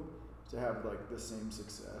I needed to have like the same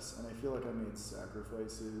success. And I feel like I made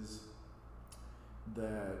sacrifices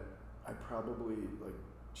that I probably like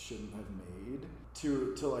shouldn't have made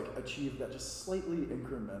to like achieve that just slightly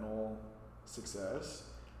incremental success.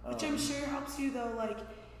 Which I'm sure helps you though, like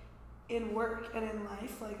in work and in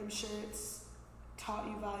life. Like I'm sure it's taught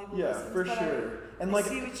you valuable lessons. For sure. And like,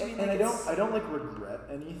 see what you mean. And like I don't like regret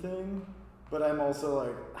anything, but I'm also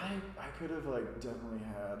like I could have like definitely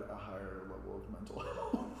had a higher level of mental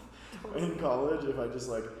health in college if I just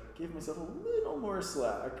like gave myself a little more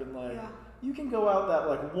slack and like you can go out that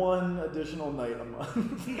like one additional night a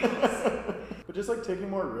month. But just like taking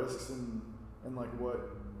more risks and like what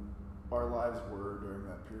our lives were during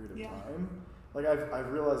that period of time. Like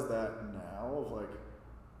I've realized that now of like,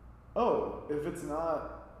 oh, if it's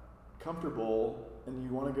not comfortable and you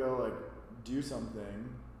want to go like do something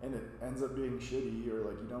and it ends up being shitty or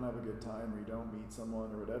like you don't have a good time or you don't meet someone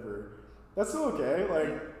or whatever, that's still okay.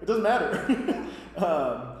 Like it doesn't matter.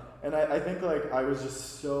 And I think like I was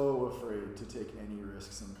just so afraid to take any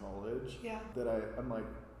risks in college that I'm like,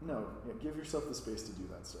 no, give yourself the space to do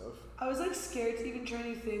that stuff. I was like scared to even try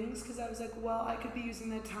new things because I was like, well, I could be using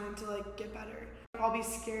that time to like get better. I'll be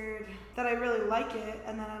scared that I really like it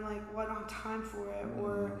and then I'm like, well, I don't have time for it,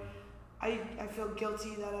 or I feel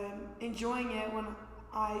guilty that I'm enjoying it when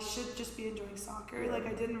I should just be enjoying soccer. Like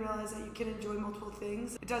I didn't realize that you can enjoy multiple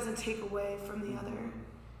things. It doesn't take away from the other.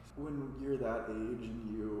 When you're that age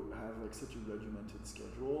and you have like such a regimented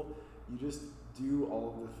schedule, you just do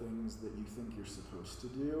all of the things that you think you're supposed to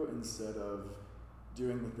do instead of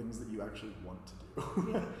doing the things that you actually want to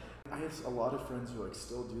do. Yeah. I have a lot of friends who like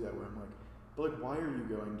still do that, where I'm like, but like, why are you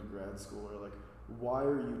going to grad school? Or like, why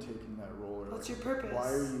are you taking that role? Or What's like, your purpose? why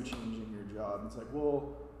are you changing your job? And it's like,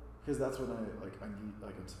 well, because that's what I need, like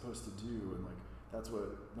I'm supposed to do, and like that's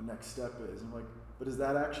what the next step is. And I'm like, but is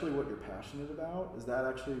that actually what you're passionate about? Is that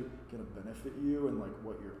actually going to benefit you, and like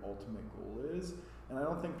what your ultimate goal is? And I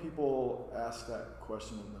don't think people ask that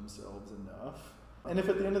question of themselves enough. And if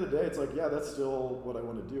at the end of the day it's like, yeah, that's still what I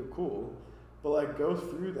want to do, cool, but like go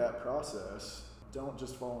through that process. Don't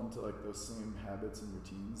just fall into like those same habits and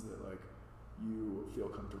routines that like you feel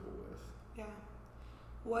comfortable with. Yeah.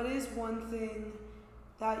 What is one thing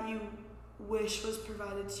that you wish was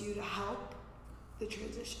provided to you to help the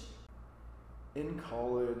transition? In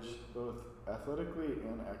college, both athletically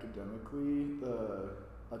and academically, the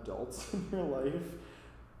adults in your life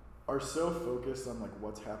are so focused on like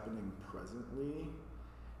what's happening presently.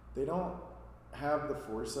 They don't have the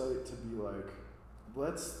foresight to be like,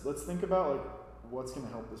 let's think about like what's going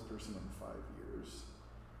to help this person in 5 years.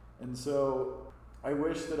 And so I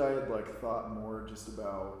wish that I had like thought more just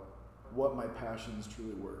about what my passions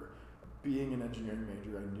truly were. Being an engineering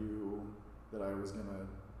major, I knew that I was going to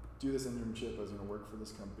do this internship, I was going to work for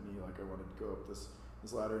this company, like I wanted to go up this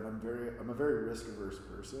ladder, and I'm a very risk averse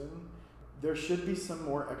person. There should be some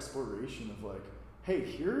more exploration of like, hey,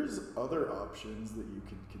 here's other options that you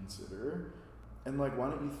can consider, and like, why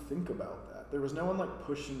don't you think about that? There was no one like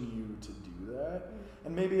pushing you to do that.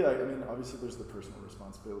 And maybe like, I mean, obviously there's the personal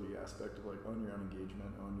responsibility aspect of like own your own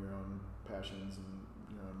engagement, own your own passions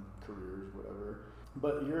and your own careers, whatever.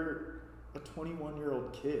 But you're a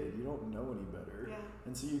 21-year-old kid, you don't know any better. Yeah.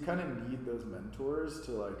 And so you kind of need those mentors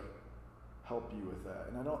to like help you with that.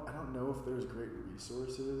 And I don't know if there's great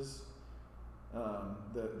resources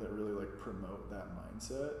that really like promote that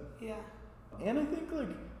mindset. Yeah. And I think like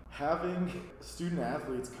having student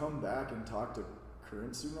athletes come back and talk to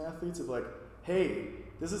current student athletes of like, hey,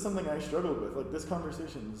 this is something I struggled with. Like this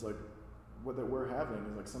conversation is like what that we're having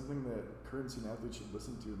is like something that current student athletes should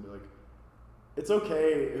listen to and be like, it's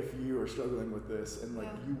okay if you are struggling with this, and like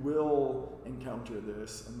you will encounter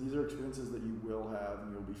this, and these are experiences that you will have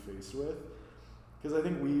and you'll be faced with. Because I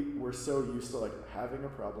think we're so used to like having a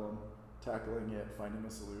problem, tackling it, finding a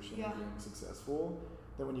solution, and being successful,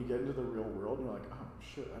 that when you get into the real world, you're like, oh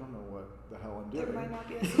shit, I don't know what the hell I'm doing. There might not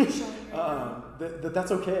be a solution.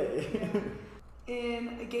 That's okay. Yeah.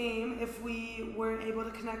 In a game, if we weren't able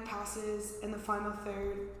to connect passes in the final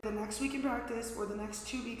third, the next week in practice, or the next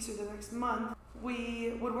 2 weeks, or the next month,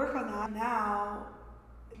 we would work on that. Now,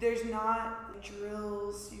 there's not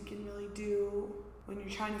drills you can really do when you're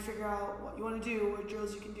trying to figure out what you want to do, or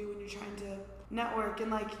drills you can do when you're trying to network. And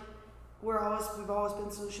like, we've always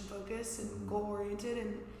been solution focused and goal oriented,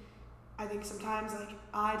 and I think sometimes like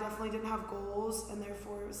I definitely didn't have goals, and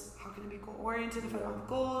therefore it was, how can I be goal oriented if I don't have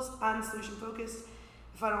goals? I'm solution focused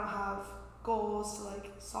if I don't have goals to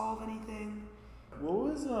like solve anything. What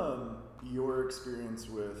was your experience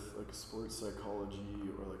with like sports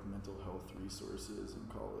psychology or like mental health resources in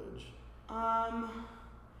college?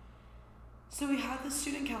 So we had the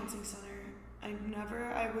student counseling center.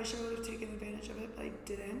 I wish I would have taken advantage of it, but I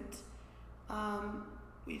didn't.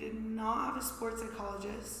 We did not have a sports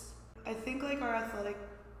psychologist. I think like our athletic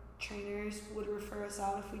trainers would refer us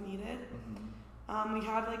out if we needed. We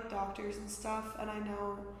had like doctors and stuff,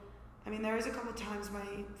 and there was a couple times my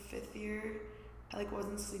 5th year I like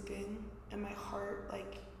wasn't sleeping and my heart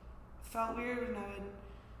like felt weird, and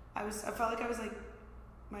I felt like I was like,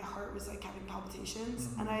 my heart was like having palpitations,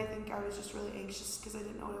 and I think I was just really anxious because I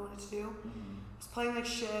didn't know what I wanted to do. I was playing like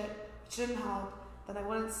shit, which didn't help. Then I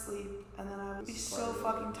wouldn't sleep, and then I would be so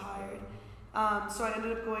fucking tired. So I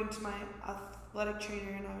ended up going to my athletic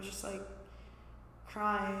trainer, and I was just like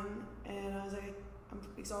crying, and I was like, I'm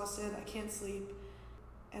exhausted, I can't sleep,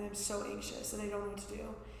 and I'm so anxious, and I don't know what to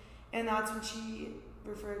do. And that's when she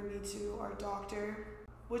referred me to our doctor,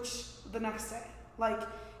 which the next day, like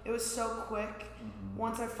it was so quick.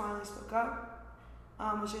 Once I finally spoke up,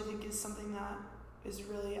 which I think is something that is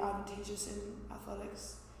really advantageous in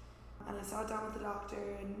athletics. And I sat down with the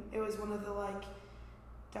doctor, and it was one of the like,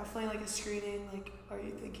 definitely like a screening, like, are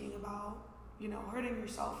you thinking about, hurting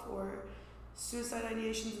yourself or suicide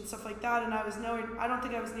ideations and stuff like that. And I don't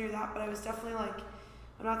think I was near that, but I was definitely like,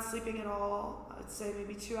 I'm not sleeping at all. I would say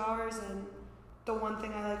maybe 2 hours, and the one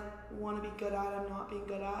thing I like want to be good at, I'm not being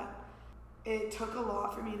good at. It took a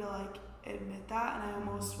lot for me to like admit that, and I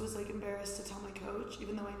almost was like embarrassed to tell my coach,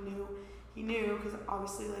 even though I knew he knew, because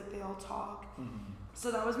obviously like they all talk.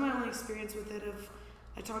 So that was my only experience with it.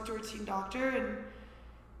 I talked to our team doctor, and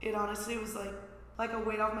it honestly was like like a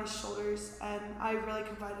weight off my shoulders, and I really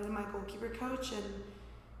confided in my goalkeeper coach, and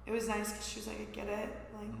it was nice because she was like, I get it,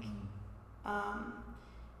 like,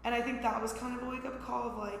 and I think that was kind of a wake up call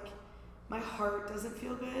of like, my heart doesn't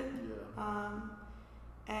feel good,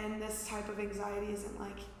 and this type of anxiety isn't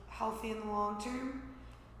like healthy in the long term.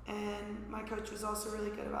 And my coach was also really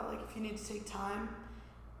good about like, if you need to take time,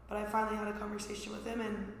 but I finally had a conversation with him,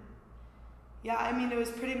 and yeah, I mean, it was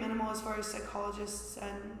pretty minimal as far as psychologists,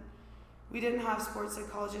 and we didn't have sports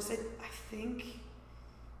psychologists. I think,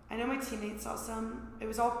 I know my teammates saw some. It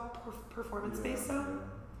was all performance-based though.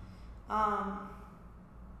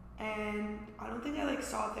 And I don't think I like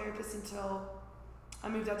saw a therapist until I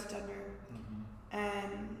moved out to Denver.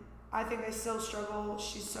 And I think I still struggle.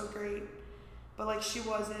 She's so great, but like she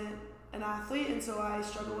wasn't an athlete, and so I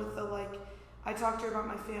struggle with the like, I talked to her about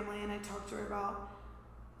my family, and I talked to her about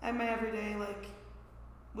my everyday, like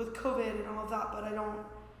with COVID and all of that, but I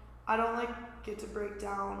don't like get to break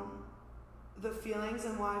down the feelings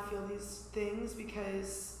and why I feel these things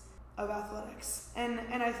because of athletics. And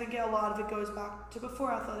I think a lot of it goes back to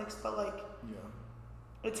before athletics, but like,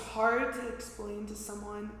 it's hard to explain to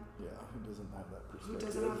someone who doesn't have that perspective. Who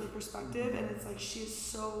doesn't have the perspective, and it's like, she is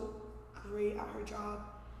so great at her job,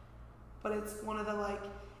 but it's one of the like,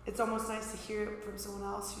 it's almost nice to hear it from someone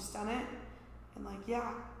else who's done it, and like,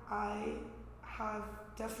 yeah, I have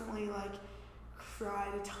definitely like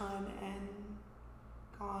cried a ton and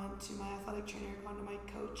gone to my athletic trainer, gone to my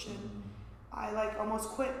coach, and I like almost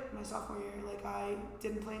quit my sophomore year. Like, I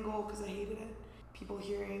didn't play in goal because I hated it. People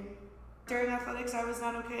hearing during athletics I was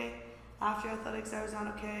not okay, after athletics I was not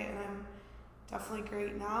okay, and I'm definitely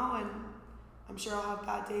great now, and I'm sure I'll have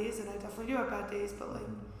bad days, and I definitely do have bad days, but like,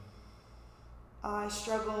 I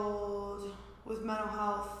struggled with mental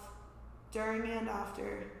health during and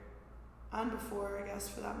after, and before, I guess,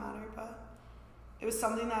 for that matter, but it was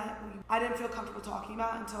something that I didn't feel comfortable talking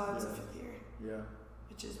about until I was a fifth year. Yeah.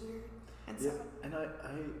 Which is weird and sad. And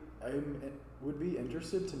I would be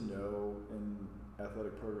interested to know in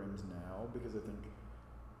athletic programs now, because I think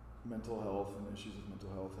mental health and issues with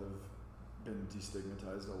mental health have been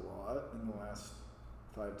destigmatized a lot in the last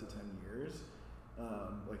 5 to 10 years.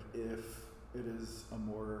 Like, if it is a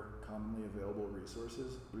more commonly available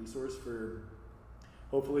resource for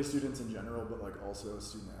hopefully students in general, but like also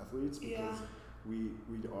student athletes, because we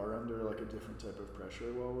are under like a different type of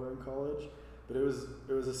pressure while we're in college. But it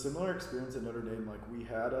was a similar experience at Notre Dame. Like, we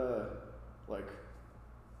had a like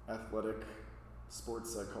athletic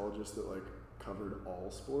sports psychologist that like covered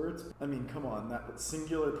all sports. I mean, come on, that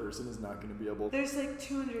singular person is not going to be able. There's like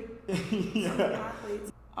 200 something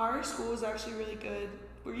athletes. Our school was actually really good.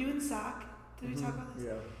 Were you in SAC? Did we talk about this?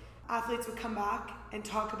 Yeah. Athletes would come back and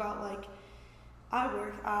talk about like, I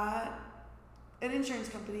work at an insurance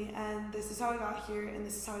company, and this is how I got here, and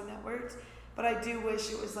this is how I networked. But I do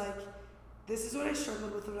wish it was like, this is what I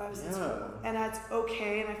struggled with when I was in school, and that's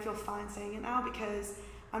okay, and I feel fine saying it now because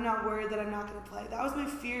I'm not worried that I'm not going to play. That was my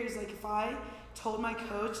fear, is like, if I told my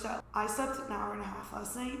coach that I slept an hour and a half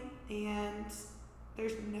last night and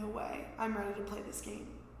there's no way I'm ready to play this game,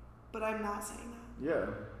 but I'm not saying that. Yeah.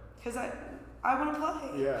 Because I want to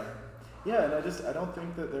play. Yeah. Yeah, and I don't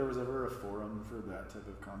think that there was ever a forum for that type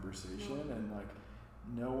of conversation, and like,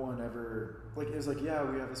 no one ever, like, it was like, yeah,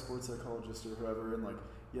 we have a sports psychologist or whoever, and like,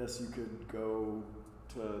 yes, you could go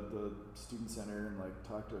to the student center and like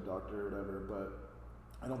talk to a doctor or whatever,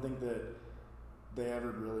 but I don't think that they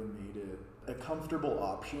ever really made it a comfortable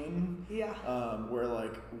option. Yeah. Where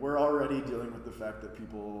like, we're already dealing with the fact that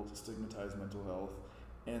people stigmatize mental health,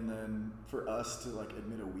 and then for us to like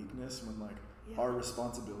admit a weakness when like, our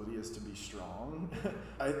responsibility is to be strong.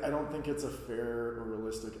 I don't think it's a fair or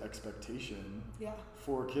realistic expectation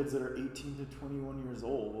for kids that are 18 to 21 years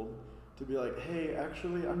old to be like, hey,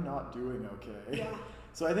 actually, I'm not doing okay. Yeah.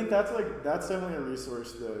 So I think that's definitely a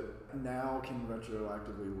resource that now can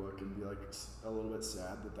retroactively look and be like a little bit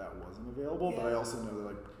sad that wasn't available. But I also know that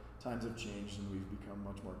like times have changed and we've become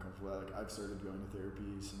much more comfortable. Like, I've started going to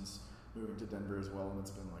therapy since moving to Denver as well, and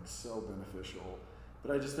it's been like so beneficial.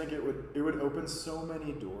 But I just think it would open so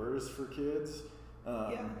many doors for kids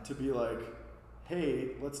to be like,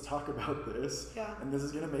 hey, let's talk about this. Yeah. And this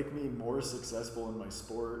is going to make me more successful in my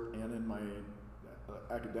sport and in my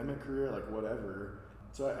academic career, like whatever.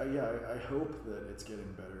 So I hope that it's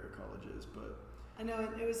getting better at colleges, but. I know,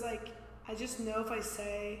 it was like, I just know if I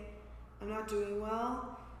say I'm not doing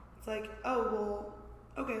well, it's like, oh, well,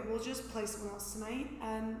 okay, we'll just play someone else tonight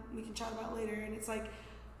and we can chat about it later. And it's like,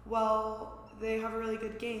 well, they have a really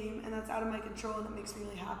good game and that's out of my control and it makes me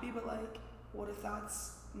really happy, but like, what if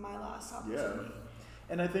that's my last opportunity?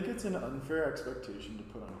 Yeah. And I think it's an unfair expectation to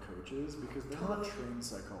put on coaches because they're not trained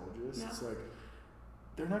psychologists. No. It's like,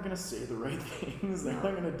 they're not going to say the right things. They're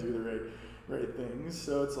not going to do the right things.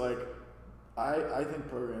 So it's like, I think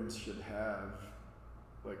programs should have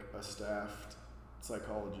like a staffed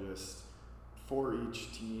psychologist for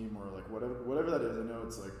each team, or like whatever that is. I know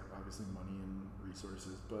it's like obviously money and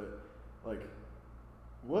resources, but like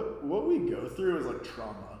what we go through is like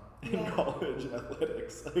trauma in college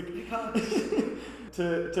athletics. Like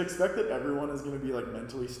to expect that everyone is going to be like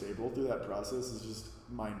mentally stable through that process is just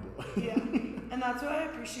mind blowing. Yeah, and that's why I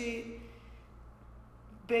appreciate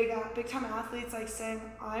big time athletes like saying,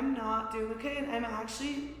 I'm not doing okay, and I'm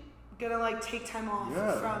actually gonna like take time off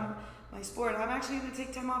from my sport. I'm actually gonna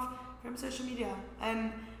take time off from social media,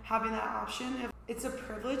 and having that option, it's a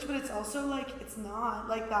privilege, but it's also like, it's not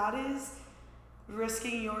like, that is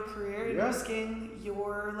risking your career and risking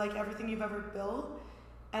your like everything you've ever built,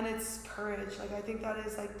 and it's courage. Like I think that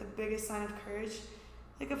is like the biggest sign of courage.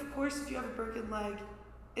 Like of course if you have a broken leg,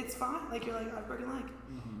 it's fine, like you're like, I have a broken leg,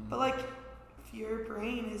 but like if your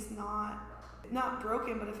brain is not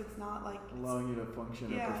broken, but if it's not like allowing you to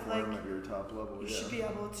function and perform at your top level, you should be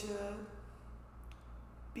able to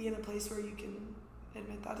be in a place where you can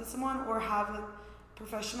admit that to someone, or have a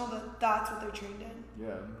professional that's what they're trained in.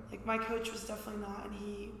 Yeah. Like my coach was definitely not, and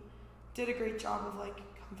he did a great job of like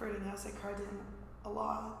comforting us. I cried to him a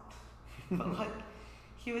lot, but like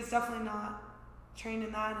he was definitely not trained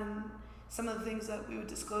in that, and some of the things that we would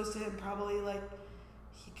disclose to him probably like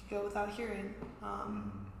he could go without hearing.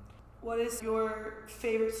 What is your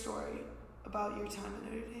favorite story about your time at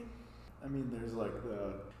Notre Dame? I mean, there's like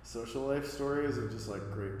the social life stories of just like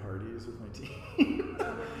great parties with my team.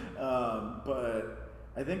 But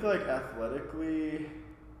I think like athletically,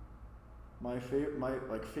 my favorite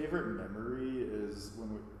memory is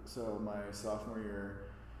my sophomore year,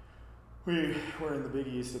 we were in the Big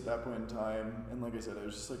East at that point in time, and like I said, I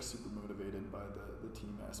was just like super motivated by the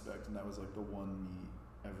team aspect, and that was like the one meet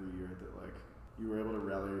every year that like you were able to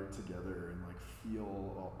rally together and like feel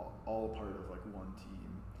all a part of like one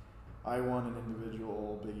team. I won an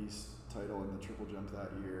individual Big East title in the triple jump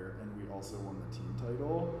that year, and we also won the team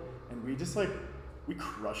title, and we just like we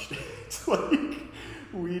crushed it. Like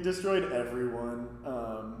we destroyed everyone,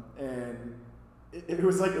 and it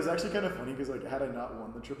was actually kind of funny because like had I not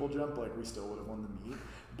won the triple jump, like we still would have won the meet,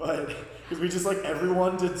 but because we just like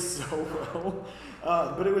everyone did so well.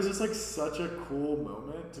 But it was just like such a cool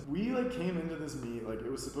moment. We like came into this meet like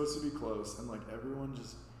it was supposed to be close, and like everyone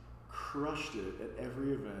just crushed it at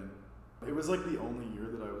every event. It was like the only year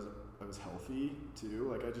that I was healthy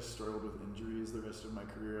too. Like I just struggled with injuries the rest of my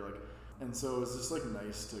career. Like, and so it was just like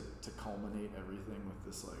nice to culminate everything with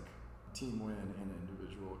this like team win and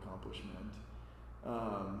individual accomplishment.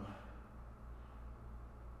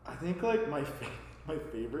 I think like my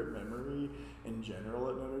favorite memory in general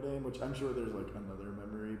at Notre Dame, which I'm sure there's like another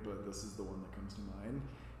memory, but this is the one that comes to mind,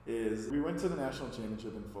 is we went to the national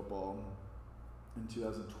championship in football in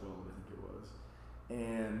 2012, I think it was,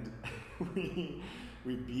 and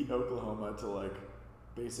we beat Oklahoma to like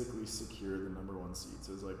basically secure the number 1 seed.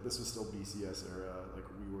 So it was like, this was still BCS era, like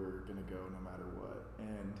we were gonna go no matter what,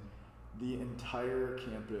 and the entire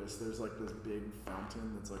campus, there's like this big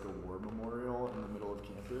fountain that's like a war memorial in the middle of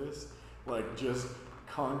campus, like just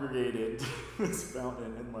congregated to this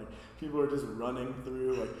fountain, and like people are just running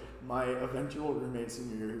through. Like my eventual roommate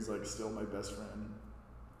senior year, who's like still my best friend,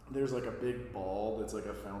 there's like a big ball that's like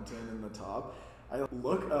a fountain in the top. I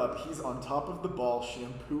look up, he's on top of the ball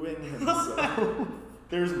shampooing himself.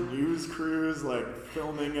 There's news crews like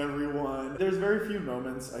filming everyone. There's very few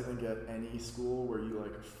moments, I think, at any school where you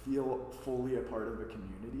like feel fully a part of a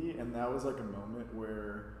community, and that was like a moment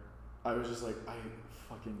where I was just like, I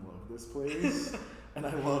fucking love this place, and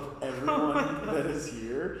I love everyone that is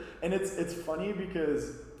here. And it's funny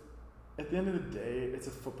because at the end of the day, it's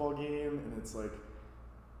a football game, and it's like,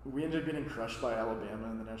 we ended up getting crushed by Alabama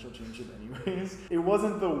in the national championship anyways. It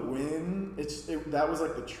wasn't the win, that was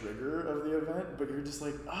like the trigger of the event, but you're just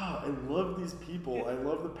like, I love these people. I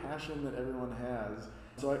love the passion that everyone has.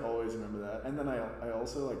 So I always remember that. And then I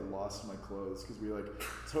also like lost my clothes because we like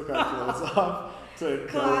took our clothes off to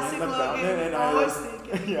go in the fountain, and I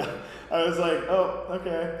was like, oh,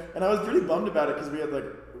 okay. And I was pretty bummed about it because we had like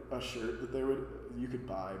a shirt that you could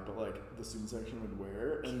buy, but like the student section would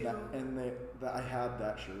wear, and I had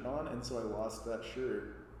that shirt on, and so I lost that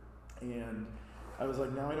shirt, and I was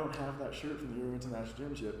like, now I don't have that shirt from the year we went to the national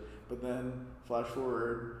championship. But then flash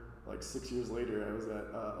forward like 6 years later, I was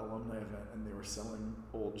at an alumni event, and they were selling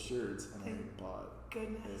old shirts, and I bought it to get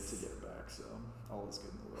it back. So all is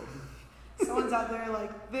good in the world. Someone's out there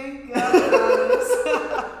like, thank God.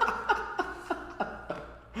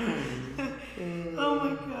 Oh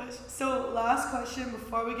my gosh. So last last question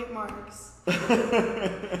before we get marks.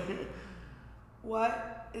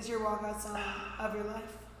 What is your walkout song of your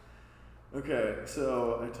life? Okay,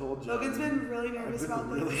 so I told Jen. Logan's been really nervous about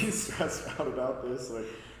this. I've been really stressed out about this. Like,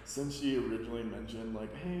 since she originally mentioned,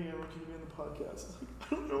 like, hey, I want you to be on the podcast. I was like,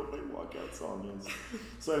 I don't know what my walkout song is.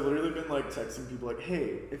 So I've literally been, like, texting people, like,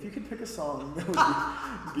 hey, if you could pick a song that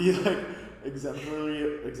would be like,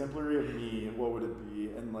 exemplary of me, what would it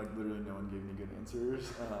be? And, like, literally no one gave me good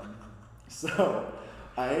answers. So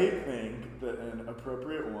I think that an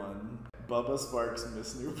appropriate one, Bubba Sparks'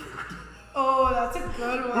 Miss New Booty. Oh, that's a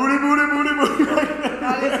good one. Booty.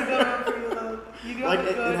 That is a good one for you, though. You do like have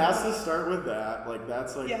a good it has one. to start with that. Like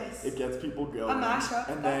that's like yes. It gets people going. A mashup.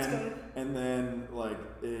 And that's then, good. And then like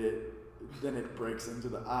it breaks into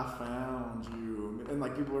the I found you, and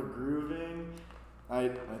like people are grooving. I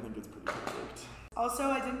think it's pretty perfect. Also,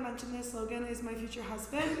 I didn't mention this. Logan is my future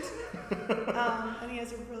husband, and he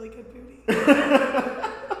has a really good booty.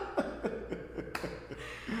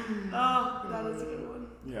 Oh, that is a good one.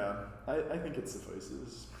 Yeah, I think it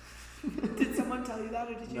suffices. Did someone tell you that,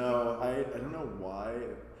 or did you? No, I don't know why.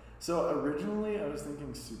 So originally I was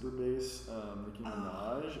thinking super bass, Nicki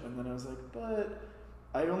Minaj, and then I was like, but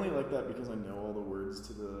I only like that because I know all the words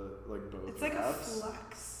to the like both. It's like raps. a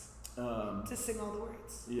flex to sing all the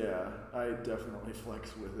words. Yeah, I definitely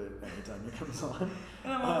flex with it anytime it comes on.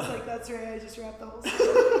 And I'm always like, that's right, I just rapped the whole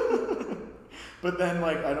song. But then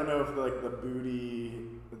like I don't know if like the booty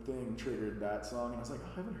thing triggered that song, and I was like, oh,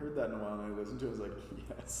 I haven't heard that in a while, and I listened to it, I was like,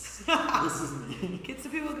 yes, this is me. Gets the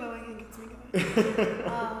people going and gets me going.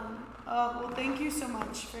 Well, thank you so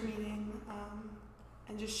much for meeting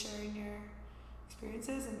and just sharing your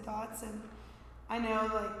experiences and thoughts. And I know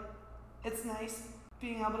like it's nice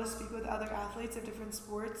being able to speak with other athletes of different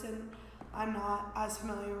sports, and I'm not as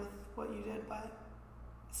familiar with what you did, but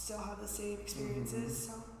still have the same experiences.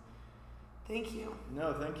 So thank you.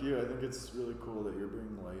 No, thank you. I think it's really cool that you're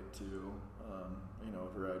bringing light to,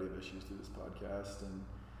 a variety of issues through this podcast, and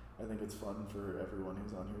I think it's fun for everyone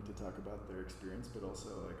who's on here to talk about their experience, but also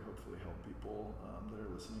like hopefully help people that are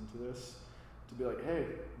listening to this to be like, hey,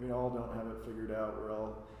 we all don't have it figured out. We're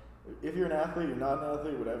all, if you're an athlete, you're not an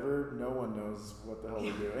athlete, whatever, no one knows what the hell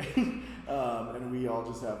they're doing, and we all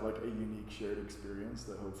just have like a unique shared experience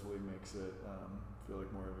that hopefully makes it feel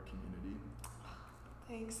like more of a community.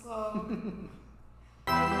 Thanks, Lo.